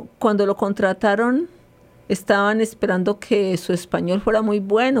 cuando lo contrataron, estaban esperando que su español fuera muy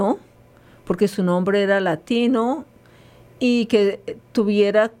bueno, porque su nombre era latino, y que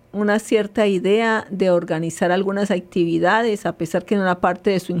tuviera una cierta idea de organizar algunas actividades, a pesar que no era parte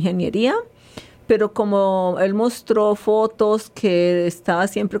de su ingeniería. Pero como él mostró fotos que estaba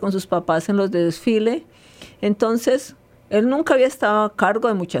siempre con sus papás en los desfiles, entonces él nunca había estado a cargo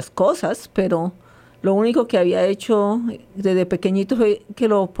de muchas cosas, pero lo único que había hecho desde pequeñito fue que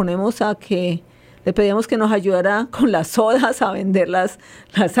lo ponemos a que le pedíamos que nos ayudara con las sodas, a vender las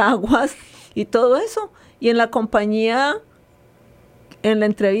aguas y todo eso. Y en la compañía, en la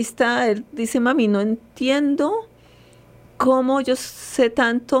entrevista, él dice, mami, no entiendo cómo yo sé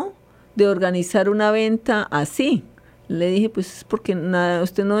tanto de organizar una venta así. Le dije, pues es porque nada,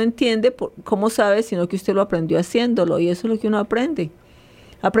 usted no entiende cómo sabe, sino que usted lo aprendió haciéndolo, y eso es lo que uno aprende.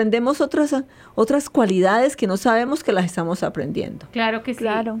 Aprendemos otras cualidades que no sabemos que las estamos aprendiendo. Claro que sí.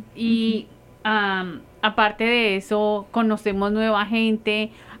 Claro. Y aparte de eso, conocemos nueva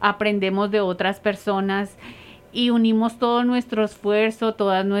gente, aprendemos de otras personas y unimos todo nuestro esfuerzo,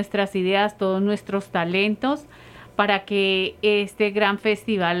 todas nuestras ideas, todos nuestros talentos para que este gran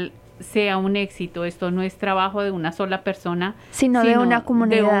festival sea un éxito. Esto no es trabajo de una sola persona, sino de una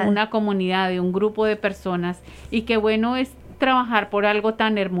comunidad. De una comunidad, de un grupo de personas. Y qué bueno es trabajar por algo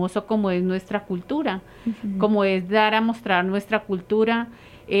tan hermoso como es nuestra cultura, como es dar a mostrar nuestra cultura,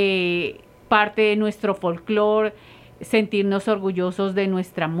 parte de nuestro folclore, sentirnos orgullosos de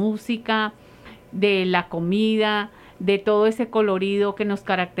nuestra música, de la comida, de todo ese colorido que nos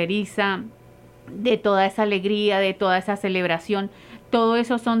caracteriza, de toda esa alegría, de toda esa celebración. Todo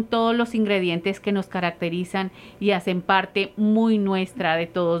eso son todos los ingredientes que nos caracterizan y hacen parte muy nuestra de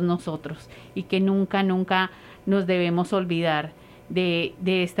todos nosotros, y que nunca, nunca nos debemos olvidar de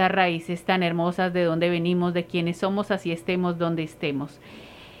estas raíces tan hermosas, de dónde venimos, de quiénes somos, así estemos donde estemos.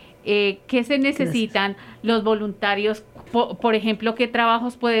 ¿Qué se necesitan los voluntarios? Por ejemplo, ¿qué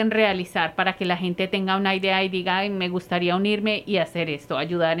trabajos pueden realizar para que la gente tenga una idea y diga, ay, me gustaría unirme y hacer esto,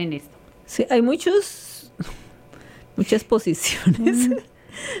 ayudar en esto? Sí, hay muchas posiciones.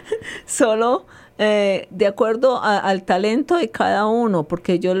 Solo de acuerdo al talento de cada uno,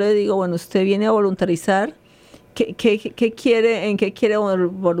 porque yo le digo, bueno, usted viene a voluntarizar, ¿qué quiere, en qué quiere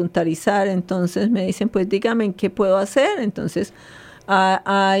voluntarizar? Entonces me dicen, pues dígame en qué puedo hacer. Entonces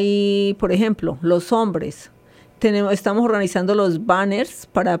hay, por ejemplo, los hombres. Estamos organizando los banners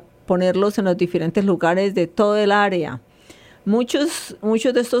para ponerlos en los diferentes lugares de todo el área. Muchos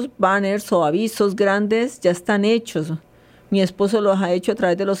de estos banners o avisos grandes ya están hechos. Mi esposo los ha hecho a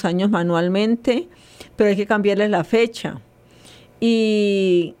través de los años manualmente, pero hay que cambiarles la fecha.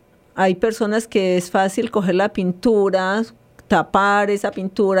 Y hay personas que es fácil coger la pintura, tapar esa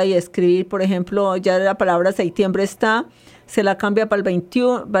pintura y escribir, por ejemplo, ya la palabra septiembre está, se la cambia para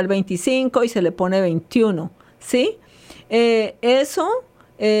el 25 y se le pone 21, ¿sí? Eso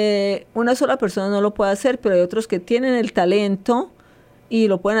una sola persona no lo puede hacer, pero hay otros que tienen el talento y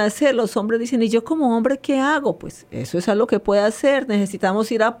lo pueden hacer. Los hombres dicen, ¿y yo como hombre qué hago? Pues eso es algo que puede hacer.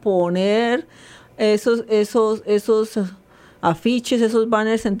 Necesitamos ir a poner esos afiches, esos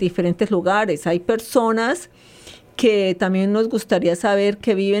banners en diferentes lugares. Hay personas que también nos gustaría saber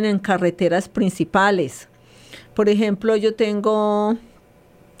que viven en carreteras principales. Por ejemplo, yo tengo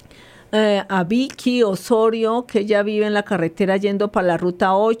a Vicky Osorio, que ella vive en la carretera yendo para la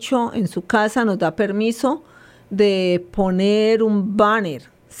ruta 8, en su casa nos da permiso de poner un banner,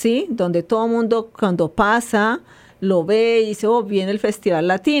 ¿sí? Donde todo el mundo cuando pasa lo ve y dice, oh, viene el Festival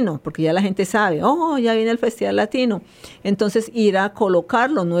Latino, porque ya la gente sabe, oh, ya viene el Festival Latino. Entonces ir a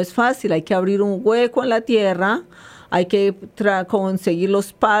colocarlo no es fácil, hay que abrir un hueco en la tierra, hay que conseguir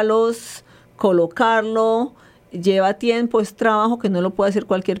los palos, colocarlo, lleva tiempo, es trabajo que no lo puede hacer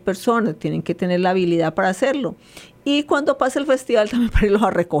cualquier persona, tienen que tener la habilidad para hacerlo. Y cuando pasa el festival también para irlos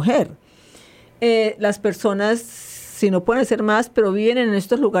a recoger. Las personas, si no pueden hacer más, pero viven en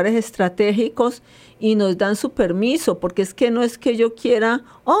estos lugares estratégicos y nos dan su permiso, porque es que no es que yo quiera,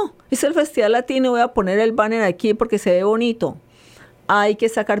 oh, es el Festival Latino, voy a poner el banner aquí porque se ve bonito. Hay que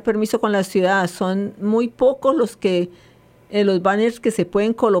sacar permiso con la ciudad, son muy pocos los banners que se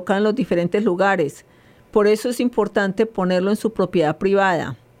pueden colocar en los diferentes lugares. Por eso es importante ponerlo en su propiedad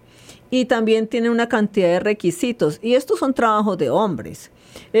privada. Y también tiene una cantidad de requisitos. Y estos son trabajos de hombres.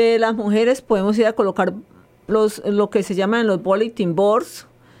 Las mujeres podemos ir a colocar lo que se llaman los bulletin boards,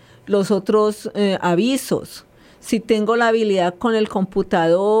 los otros avisos. Si tengo la habilidad con el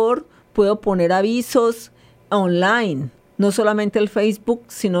computador, puedo poner avisos online. No solamente el Facebook,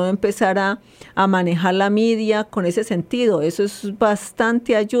 sino empezar a manejar la media con ese sentido. Eso es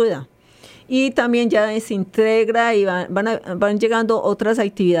bastante ayuda. Y también ya se integra y van llegando otras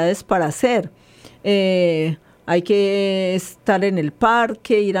actividades para hacer. Hay que estar en el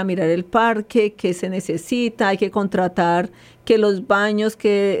parque, ir a mirar el parque, qué se necesita, hay que contratar que los baños,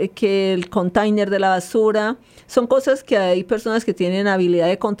 que el container de la basura. Son cosas que hay personas que tienen habilidad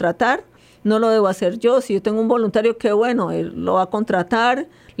de contratar. No lo debo hacer yo. Si yo tengo un voluntario, qué bueno, él lo va a contratar,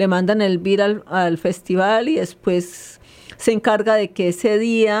 le mandan el bill al festival y después se encarga de que ese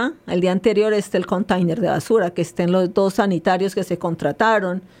día, el día anterior, esté el container de basura, que estén los 2 sanitarios que se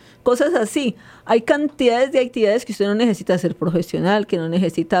contrataron, cosas así. Hay cantidades de actividades que usted no necesita ser profesional, que no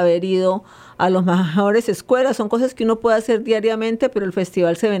necesita haber ido a las mejores escuelas, son cosas que uno puede hacer diariamente, pero el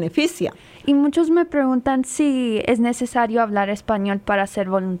festival se beneficia. Y muchos me preguntan si es necesario hablar español para ser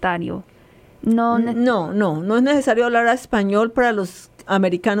voluntario. No es necesario hablar español para los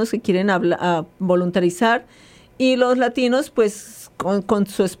americanos que quieren voluntarizar. Y los latinos, pues, con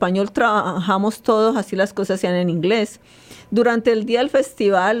su español trabajamos todos, así las cosas sean en inglés. Durante el día del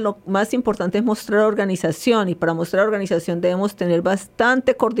festival, lo más importante es mostrar organización, y para mostrar organización debemos tener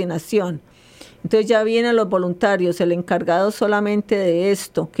bastante coordinación. Entonces ya vienen los voluntarios, el encargado solamente de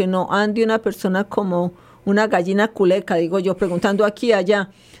esto, que no ande una persona como una gallina culeca, digo yo, preguntando aquí y allá,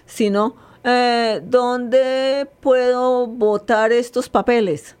 sino, ¿dónde puedo botar estos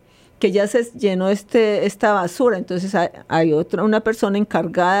papeles? Que ya se llenó esta basura, entonces hay una persona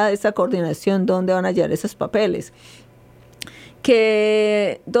encargada de esa coordinación, donde van a llevar esos papeles.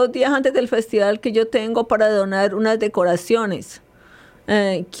 Que 2 días antes del festival que yo tengo para donar unas decoraciones,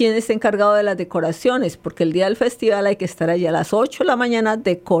 ¿quién está encargado de las decoraciones? Porque el día del festival hay que estar allá a las 8 de la mañana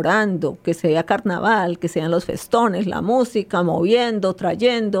decorando, que se vea carnaval, que sean los festones, la música, moviendo,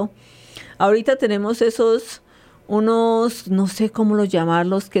 trayendo. Ahorita tenemos unos, no sé cómo los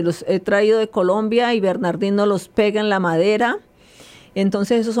llamarlos, que los he traído de Colombia y Bernardino los pega en la madera.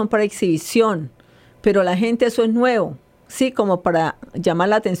 Entonces esos son para exhibición, pero la gente, eso es nuevo, sí, como para llamar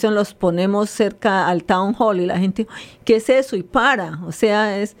la atención, los ponemos cerca al Town Hall y la gente, ¿qué es eso? Y o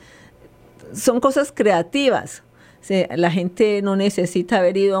sea, son cosas creativas. O sea, la gente no necesita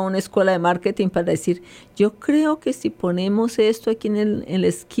haber ido a una escuela de marketing para decir, yo creo que si ponemos esto aquí en la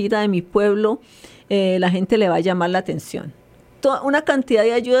esquina de mi pueblo, la gente le va a llamar la atención. Una cantidad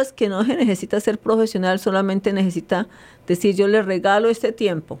de ayudas que no se necesita ser profesional, solamente necesita decir, yo le regalo este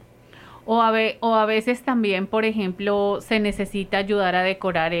tiempo. O a veces también, por ejemplo, se necesita ayudar a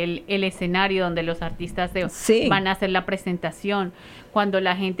decorar el escenario donde los artistas van a hacer la presentación. Cuando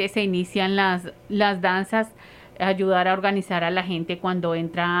la gente se inician las danzas, ayudar a organizar a la gente cuando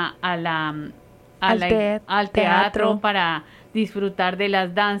entra al teatro para disfrutar de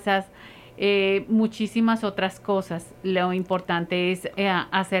las danzas. Muchísimas otras cosas. Lo importante es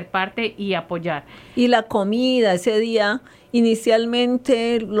hacer parte y apoyar. Y la comida ese día,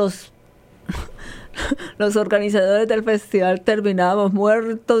 inicialmente los organizadores del festival terminábamos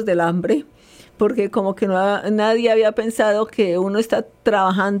muertos del hambre, porque como que nadie había pensado que uno está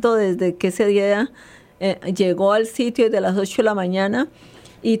trabajando desde que ese día llegó al sitio desde las 8 de la mañana,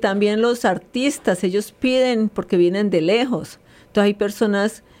 y también los artistas, ellos piden porque vienen de lejos. Entonces hay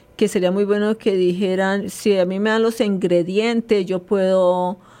personas que sería muy bueno que dijeran, si a mí me dan los ingredientes, yo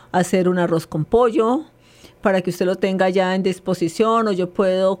puedo hacer un arroz con pollo para que usted lo tenga ya en disposición, o yo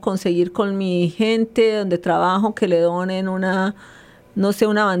puedo conseguir con mi gente donde trabajo que le donen no sé,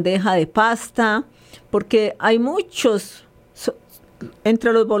 una bandeja de pasta, porque hay muchos,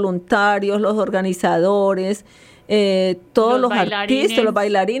 entre los voluntarios, los organizadores, todos los artistas, los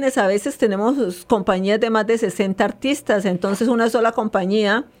bailarines, a veces tenemos compañías de más de 60 artistas, entonces una sola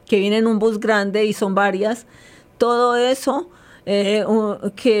compañía que viene en un bus grande y son varias, todo eso,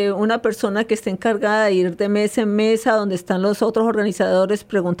 que una persona que esté encargada de ir de mesa en mesa donde están los otros organizadores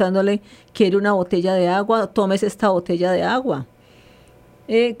preguntándole, ¿quiere una botella de agua? Tómese esta botella de agua.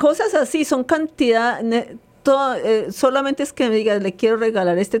 Cosas así, son cantidad, solamente es que me digas, le quiero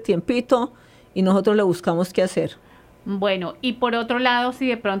regalar este tiempito y nosotros le buscamos qué hacer. Bueno, y por otro lado, si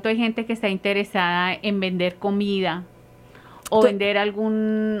de pronto hay gente que está interesada en vender comida o vender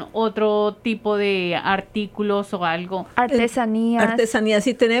algún otro tipo de artículos o algo. Artesanías. Artesanías,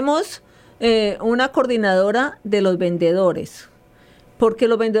 sí tenemos una coordinadora de los vendedores, porque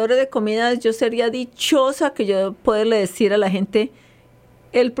los vendedores de comidas, yo sería dichosa que yo poderle decir a la gente,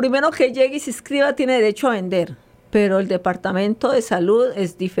 el primero que llegue y se inscriba tiene derecho a vender, pero el departamento de salud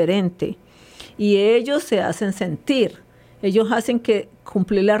es diferente y ellos se hacen sentir, ellos hacen que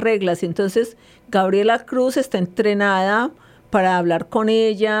cumplir las reglas. Entonces Gabriela Cruz está entrenada para hablar con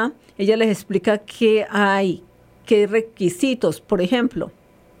ella les explica qué hay, qué requisitos. Por ejemplo,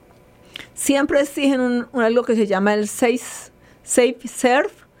 siempre exigen algo que se llama el Safe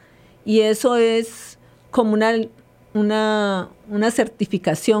Serve, y eso es como una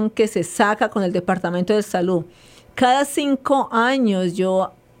certificación que se saca con el Departamento de Salud. Cada 5 años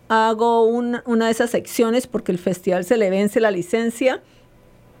yo hago una de esas secciones porque el festival se le vence la licencia.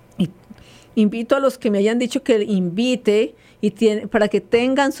 Y invito a los que me hayan dicho que invite para que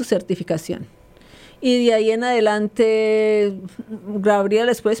tengan su certificación. Y de ahí en adelante, Gabriela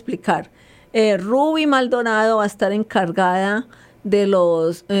les puede explicar. Ruby Maldonado va a estar encargada de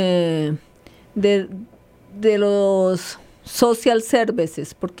los social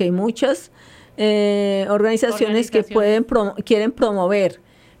services, porque hay muchas organizaciones que quieren promover,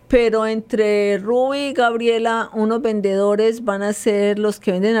 pero entre Ruby y Gabriela, unos vendedores van a ser los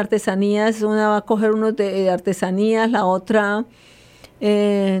que venden artesanías, una va a coger unos de artesanías, la otra,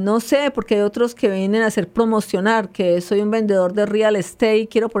 no sé, porque hay otros que vienen a hacer promocionar, que soy un vendedor de real estate,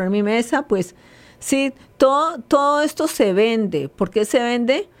 quiero poner mi mesa, pues sí, todo esto se vende. ¿Por qué se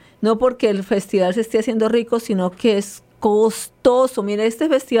vende? No porque el festival se esté haciendo rico, sino que es costoso. Mire, este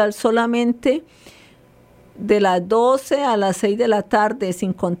festival solamente de las 12 a las 6 de la tarde,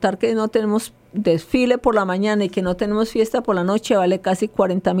 sin contar que no tenemos desfile por la mañana y que no tenemos fiesta por la noche, vale casi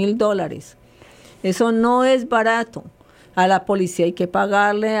 $40,000. Eso no es barato. A la policía hay que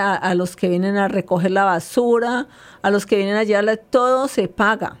pagarle, a los que vienen a recoger la basura, a los que vienen a llevarla, todo se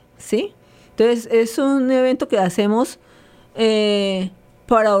paga, ¿sí? Entonces, es un evento que hacemos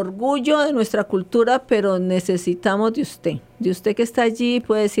para orgullo de nuestra cultura, pero necesitamos de usted que está allí,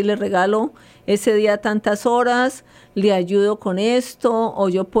 puede decirle regalo ese día tantas horas, le ayudo con esto, o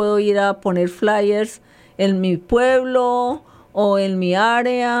yo puedo ir a poner flyers en mi pueblo, o en mi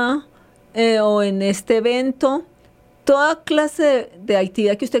área, o en este evento. Toda clase de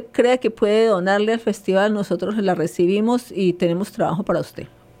actividad que usted crea que puede donarle al festival, nosotros la recibimos y tenemos trabajo para usted.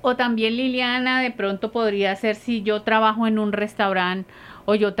 O también, Liliana, de pronto podría ser si yo trabajo en un restaurante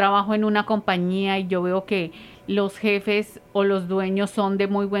o yo trabajo en una compañía y yo veo que los jefes o los dueños son de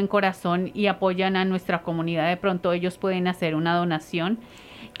muy buen corazón y apoyan a nuestra comunidad, de pronto ellos pueden hacer una donación,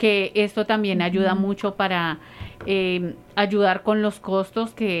 que esto también ayuda mucho para ayudar con los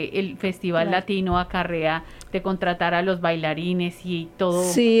costos que el Festival Latino acarrea de contratar a los bailarines y todo.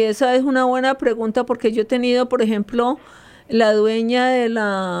 Sí, esa es una buena pregunta porque yo he tenido, por ejemplo, la dueña de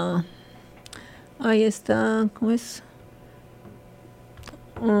la... Ahí está, ¿cómo es?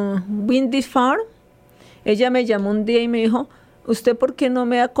 Windy Farm. Ella me llamó un día y me dijo, ¿usted por qué no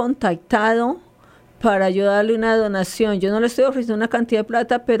me ha contactado para yo darle una donación? Yo no le estoy ofreciendo una cantidad de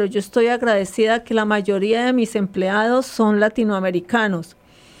plata, pero yo estoy agradecida que la mayoría de mis empleados son latinoamericanos.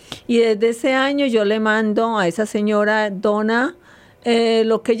 Y desde ese año yo le mando a esa señora, dona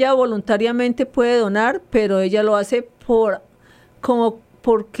lo que ella voluntariamente puede donar, pero ella lo hace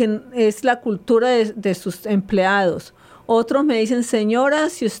porque es la cultura de sus empleados. Otros me dicen, señora,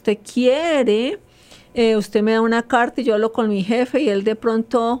 si usted quiere, usted me da una carta y yo hablo con mi jefe y él de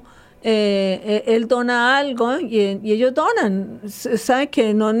pronto, él dona algo y ellos donan. Saben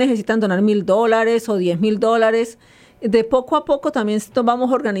que no necesitan donar $1,000 o $10,000. De poco a poco también nos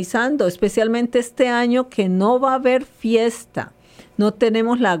vamos organizando, especialmente este año que no va a haber fiesta, no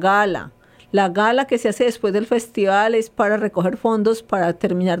tenemos la gala. La gala que se hace después del festival es para recoger fondos para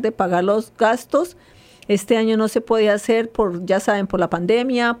terminar de pagar los gastos. Este año no se podía hacer ya saben, por la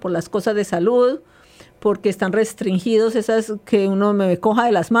pandemia, por las cosas de salud, porque están restringidos esas que uno me coja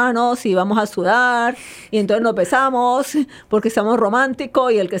de las manos y vamos a sudar y entonces nos besamos porque estamos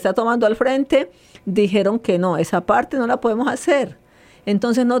románticos y el que está tomando al frente, dijeron que no, esa parte no la podemos hacer.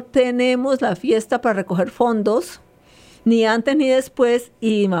 Entonces no tenemos la fiesta para recoger fondos, ni antes ni después,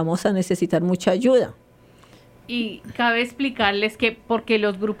 y vamos a necesitar mucha ayuda. Y cabe explicarles que porque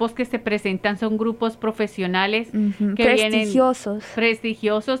los grupos que se presentan son grupos profesionales que prestigiosos.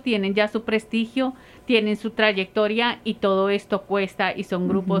 Prestigiosos, tienen ya su prestigio, tienen su trayectoria y todo esto cuesta y son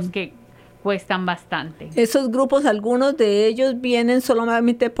grupos que cuestan bastante. Esos grupos, algunos de ellos vienen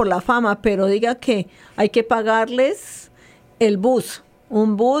solamente por la fama, pero diga que hay que pagarles el bus.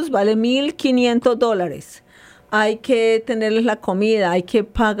 Un bus vale $1,500. Hay que tenerles la comida, hay que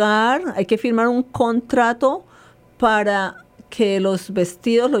pagar, hay que firmar un contrato para que los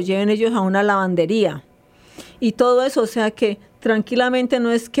vestidos los lleven ellos a una lavandería. Y todo eso, o sea que tranquilamente no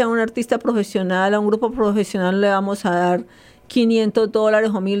es que a un artista profesional, a un grupo profesional le vamos a dar $500 o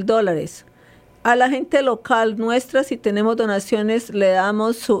 $1,000. A la gente local nuestra, si tenemos donaciones, le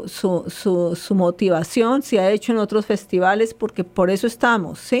damos su motivación, si ha hecho en otros festivales, porque por eso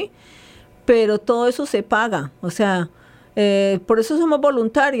estamos, ¿sí? Pero todo eso se paga, o sea, por eso somos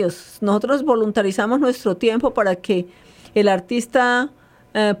voluntarios. Nosotros voluntarizamos nuestro tiempo para que el artista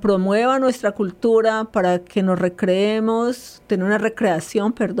promueva nuestra cultura, para que nos recreemos, tener una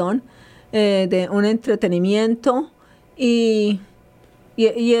recreación, de un entretenimiento y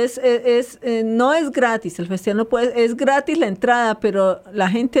no es gratis, el festival no puede, es gratis la entrada, pero la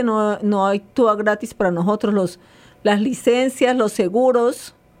gente no actúa gratis para nosotros, las licencias, los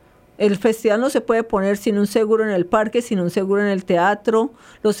seguros. El festival no se puede poner sin un seguro en el parque, sin un seguro en el teatro,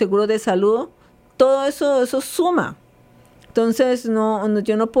 los seguros de salud, todo eso suma. Entonces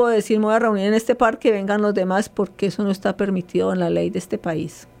yo no puedo decir me voy a reunir en este parque, vengan los demás, porque eso no está permitido en la ley de este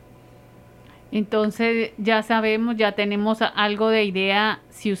país. Entonces ya sabemos, ya tenemos algo de idea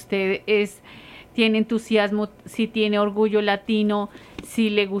si usted tiene entusiasmo, si tiene orgullo latino,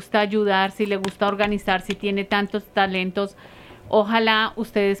 si le gusta ayudar, si le gusta organizar, si tiene tantos talentos. Ojalá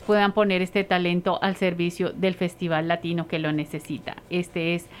ustedes puedan poner este talento al servicio del Festival Latino que lo necesita.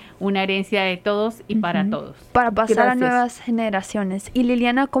 Este es una herencia de todos y para todos. Para pasar Gracias. a nuevas generaciones. Y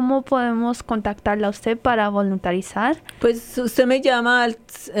Liliana, ¿cómo podemos contactarla a usted para voluntarizar? Pues usted me llama al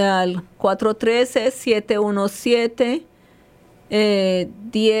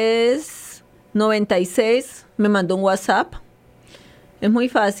 413-717-1096, me mandó un WhatsApp. Es muy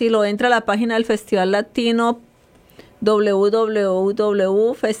fácil, o entra a la página del Festival Latino,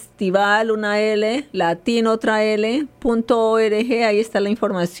 www.festival.org, ahí está la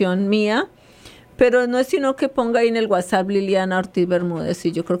información mía, pero no es sino que ponga ahí en el WhatsApp Liliana Ortiz Bermúdez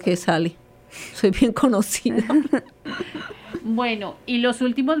y yo creo que sale, soy bien conocida. Bueno, y los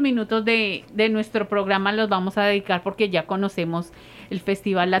últimos minutos de nuestro programa los vamos a dedicar porque ya conocemos el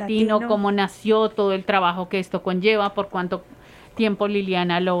Festival Latino, cómo nació, todo el trabajo que esto conlleva, por cuánto tiempo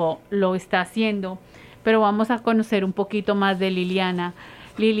Liliana lo está haciendo. Pero vamos a conocer un poquito más de Liliana.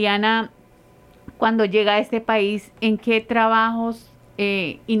 Liliana, cuando llega a este país, ¿en qué trabajos,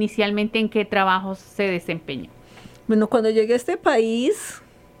 inicialmente en qué trabajos se desempeñó? Bueno, cuando llegué a este país,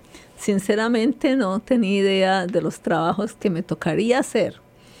 sinceramente no tenía idea de los trabajos que me tocaría hacer,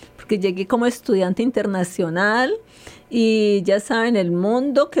 porque llegué como estudiante internacional y ya saben, el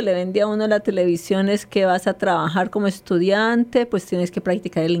mundo que le vende a uno la televisión es que vas a trabajar como estudiante, pues tienes que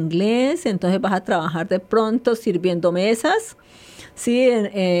practicar el inglés, entonces vas a trabajar de pronto sirviendo mesas, ¿sí?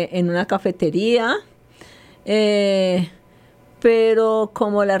 En una cafetería, pero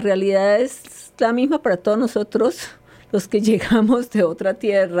como la realidad es la misma para todos nosotros, los que llegamos de otra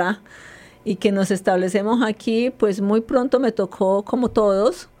tierra y que nos establecemos aquí, pues muy pronto me tocó, como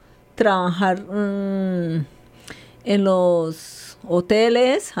todos, trabajar en los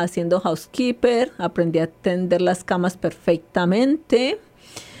hoteles, haciendo housekeeper, aprendí a tender las camas perfectamente.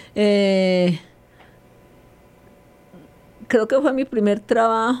 Creo que fue mi primer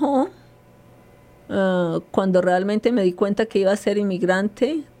trabajo cuando realmente me di cuenta que iba a ser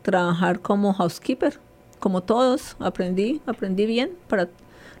inmigrante, trabajar como housekeeper, como todos, aprendí bien. Para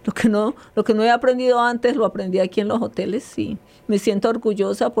lo que no he aprendido antes, lo aprendí aquí en los hoteles y me siento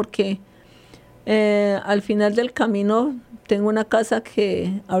orgullosa porque al final del camino tengo una casa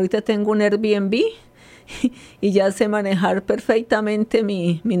que ahorita tengo un Airbnb y ya sé manejar perfectamente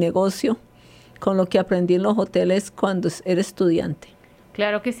mi negocio con lo que aprendí en los hoteles cuando era estudiante.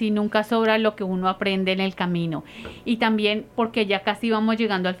 Claro que sí, nunca sobra lo que uno aprende en el camino. Y también, porque ya casi vamos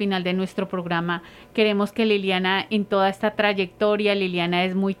llegando al final de nuestro programa, queremos que Liliana, en toda esta trayectoria, Liliana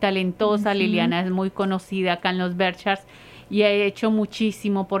es muy talentosa, Liliana es muy conocida acá en los Berkshires y ha hecho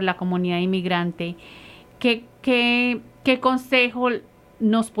muchísimo por la comunidad inmigrante. ¿qué consejo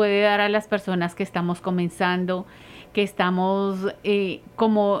nos puede dar a las personas que estamos comenzando, que estamos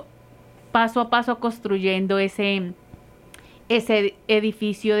como paso a paso construyendo ese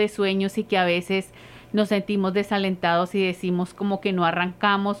edificio de sueños y que a veces nos sentimos desalentados y decimos como que no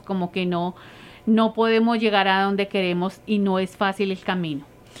arrancamos, como que no podemos llegar a donde queremos y no es fácil el camino?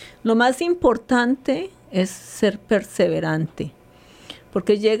 Lo más importante es ser perseverante,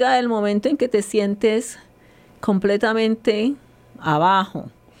 porque llega el momento en que te sientes completamente abajo,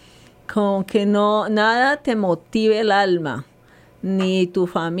 como que nada te motive el alma, ni tu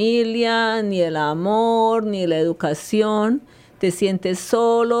familia, ni el amor, ni la educación. Te sientes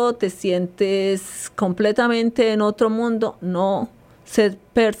solo, te sientes completamente en otro mundo. No, ser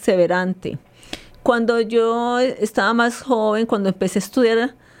perseverante. Cuando yo estaba más joven, cuando empecé a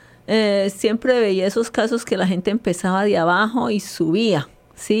estudiar, siempre veía esos casos que la gente empezaba de abajo y subía,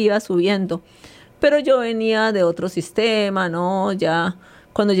 sí, iba subiendo. Pero yo venía de otro sistema, ¿no? Ya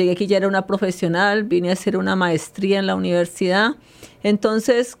cuando llegué aquí ya era una profesional, vine a hacer una maestría en la universidad.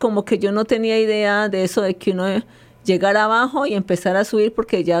 Entonces, como que yo no tenía idea de eso, de que uno llegara abajo y empezar a subir,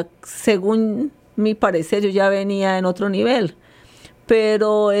 porque ya, según mi parecer, yo ya venía en otro nivel.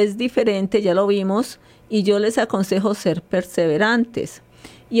 Pero es diferente, ya lo vimos, y yo les aconsejo ser perseverantes.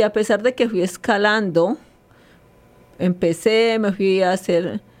 Y a pesar de que fui escalando, me fui a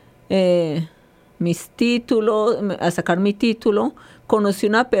hacer mis títulos, a sacar mi título, conocí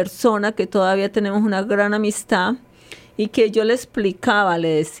una persona que todavía tenemos una gran amistad y que yo le explicaba, le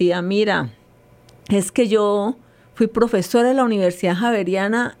decía, mira, es que yo fui profesora de la Universidad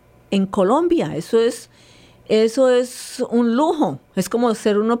Javeriana en Colombia, eso es un lujo, es como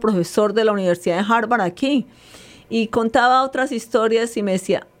ser uno profesor de la Universidad de Harvard aquí. Y contaba otras historias y me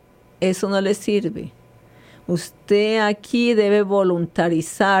decía, eso no le sirve. Usted aquí debe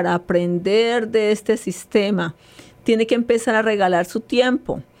voluntarizar, aprender de este sistema. Tiene que empezar a regalar su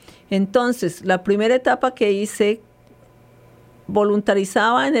tiempo. Entonces, la primera etapa que hice,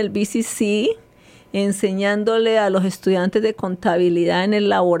 voluntarizaba en el BCC, enseñándole a los estudiantes de contabilidad en el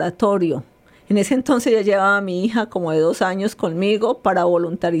laboratorio. En ese entonces ya llevaba a mi hija como de 2 años conmigo para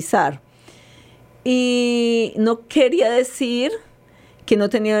voluntarizar. Y no quería decir que no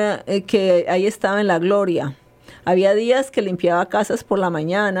tenía, que ahí estaba en la gloria. Había días que limpiaba casas por la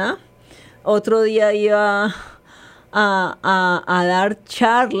mañana, otro día iba a dar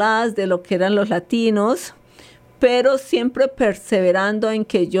charlas de lo que eran los latinos, pero siempre perseverando en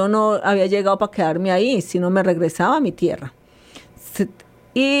que yo no había llegado para quedarme ahí, sino me regresaba a mi tierra.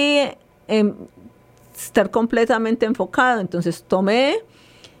 Y estar completamente enfocado. Entonces tomé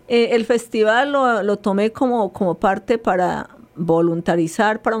el festival, lo tomé como parte para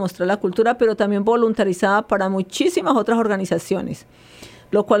voluntarizar, para mostrar la cultura, pero también voluntarizaba para muchísimas otras organizaciones,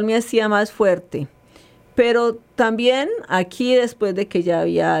 lo cual me hacía más fuerte. Pero también aquí, después de que ya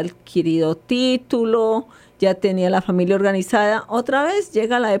había adquirido título, ya tenía la familia organizada, otra vez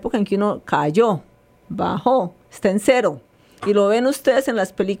llega la época en que uno cayó, bajó, está en cero. Y lo ven ustedes en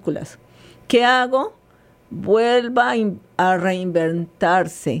las películas. ¿Qué hago? Vuelva a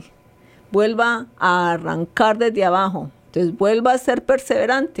reinventarse, vuelva a arrancar desde abajo. Entonces vuelva a ser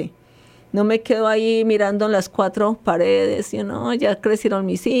perseverante. No me quedo ahí mirando en las 4 paredes, ya crecieron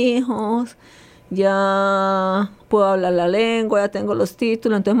mis hijos, ya puedo hablar la lengua, ya tengo los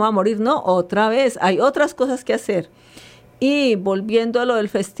títulos, entonces me voy a morir. No, otra vez, hay otras cosas que hacer. Y volviendo a lo del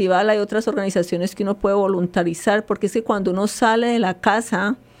festival, hay otras organizaciones que uno puede voluntarizar, porque es que cuando uno sale de la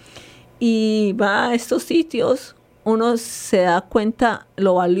casa y va a estos sitios, uno se da cuenta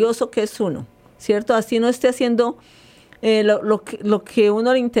lo valioso que es uno, ¿cierto? Así no esté haciendo lo que a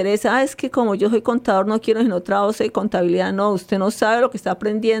uno le interesa. Es que como yo soy contador, no quiero en otra OCE de contabilidad. No, usted no sabe lo que está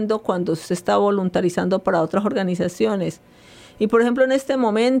aprendiendo cuando se está voluntarizando para otras organizaciones. Y por ejemplo, en este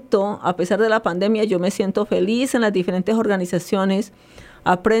momento, a pesar de la pandemia, yo me siento feliz en las diferentes organizaciones.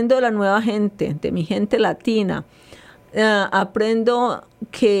 Aprendo de la nueva gente, de mi gente latina. Aprendo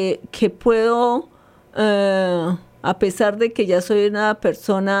que puedo, a pesar de que ya soy una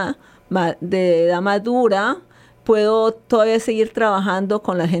persona de edad madura, puedo todavía seguir trabajando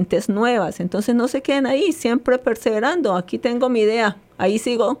con las gentes nuevas. Entonces no se queden ahí, siempre perseverando. Aquí tengo mi idea, ahí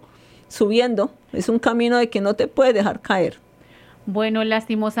sigo subiendo. Es un camino de que no te puedes dejar caer. Bueno,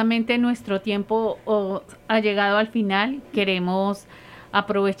 lastimosamente nuestro tiempo ha llegado al final. Queremos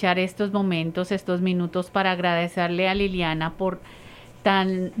aprovechar estos momentos, estos minutos para agradecerle a Liliana por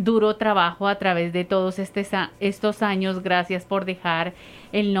tan duro trabajo a través de todos estos años. Gracias por dejar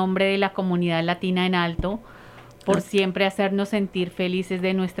el nombre de la comunidad latina en alto, por siempre hacernos sentir felices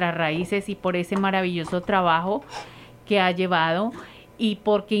de nuestras raíces y por ese maravilloso trabajo que ha llevado. y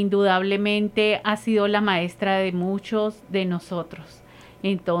porque indudablemente ha sido la maestra de muchos de nosotros.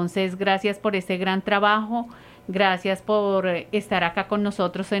 Entonces, gracias por ese gran trabajo, gracias por estar acá con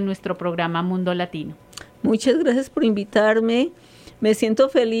nosotros en nuestro programa Mundo Latino. Muchas gracias por invitarme. Me siento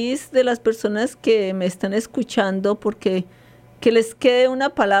feliz de las personas que me están escuchando, porque que les quede una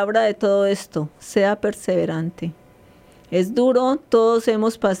palabra de todo esto: sea perseverante. Es duro, todos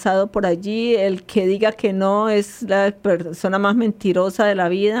hemos pasado por allí. El que diga que no es la persona más mentirosa de la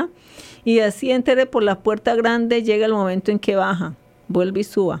vida. Y así entre por la puerta grande, llega el momento en que baja, vuelve y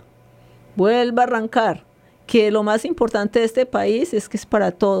suba, vuelva a arrancar. Que lo más importante de este país es que es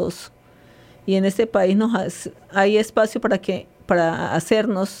para todos. Y en este país hay espacio para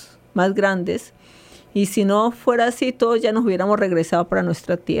hacernos más grandes. Y si no fuera así, todos ya nos hubiéramos regresado para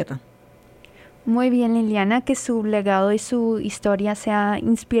nuestra tierra. Muy bien, Liliana, que su legado y su historia sea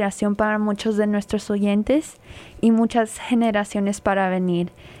inspiración para muchos de nuestros oyentes y muchas generaciones para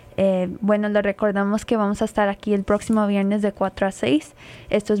venir. Bueno, les recordamos que vamos a estar aquí el próximo viernes de 4 a 6.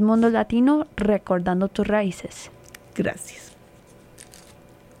 Esto es Mundo Latino, recordando tus raíces. Gracias.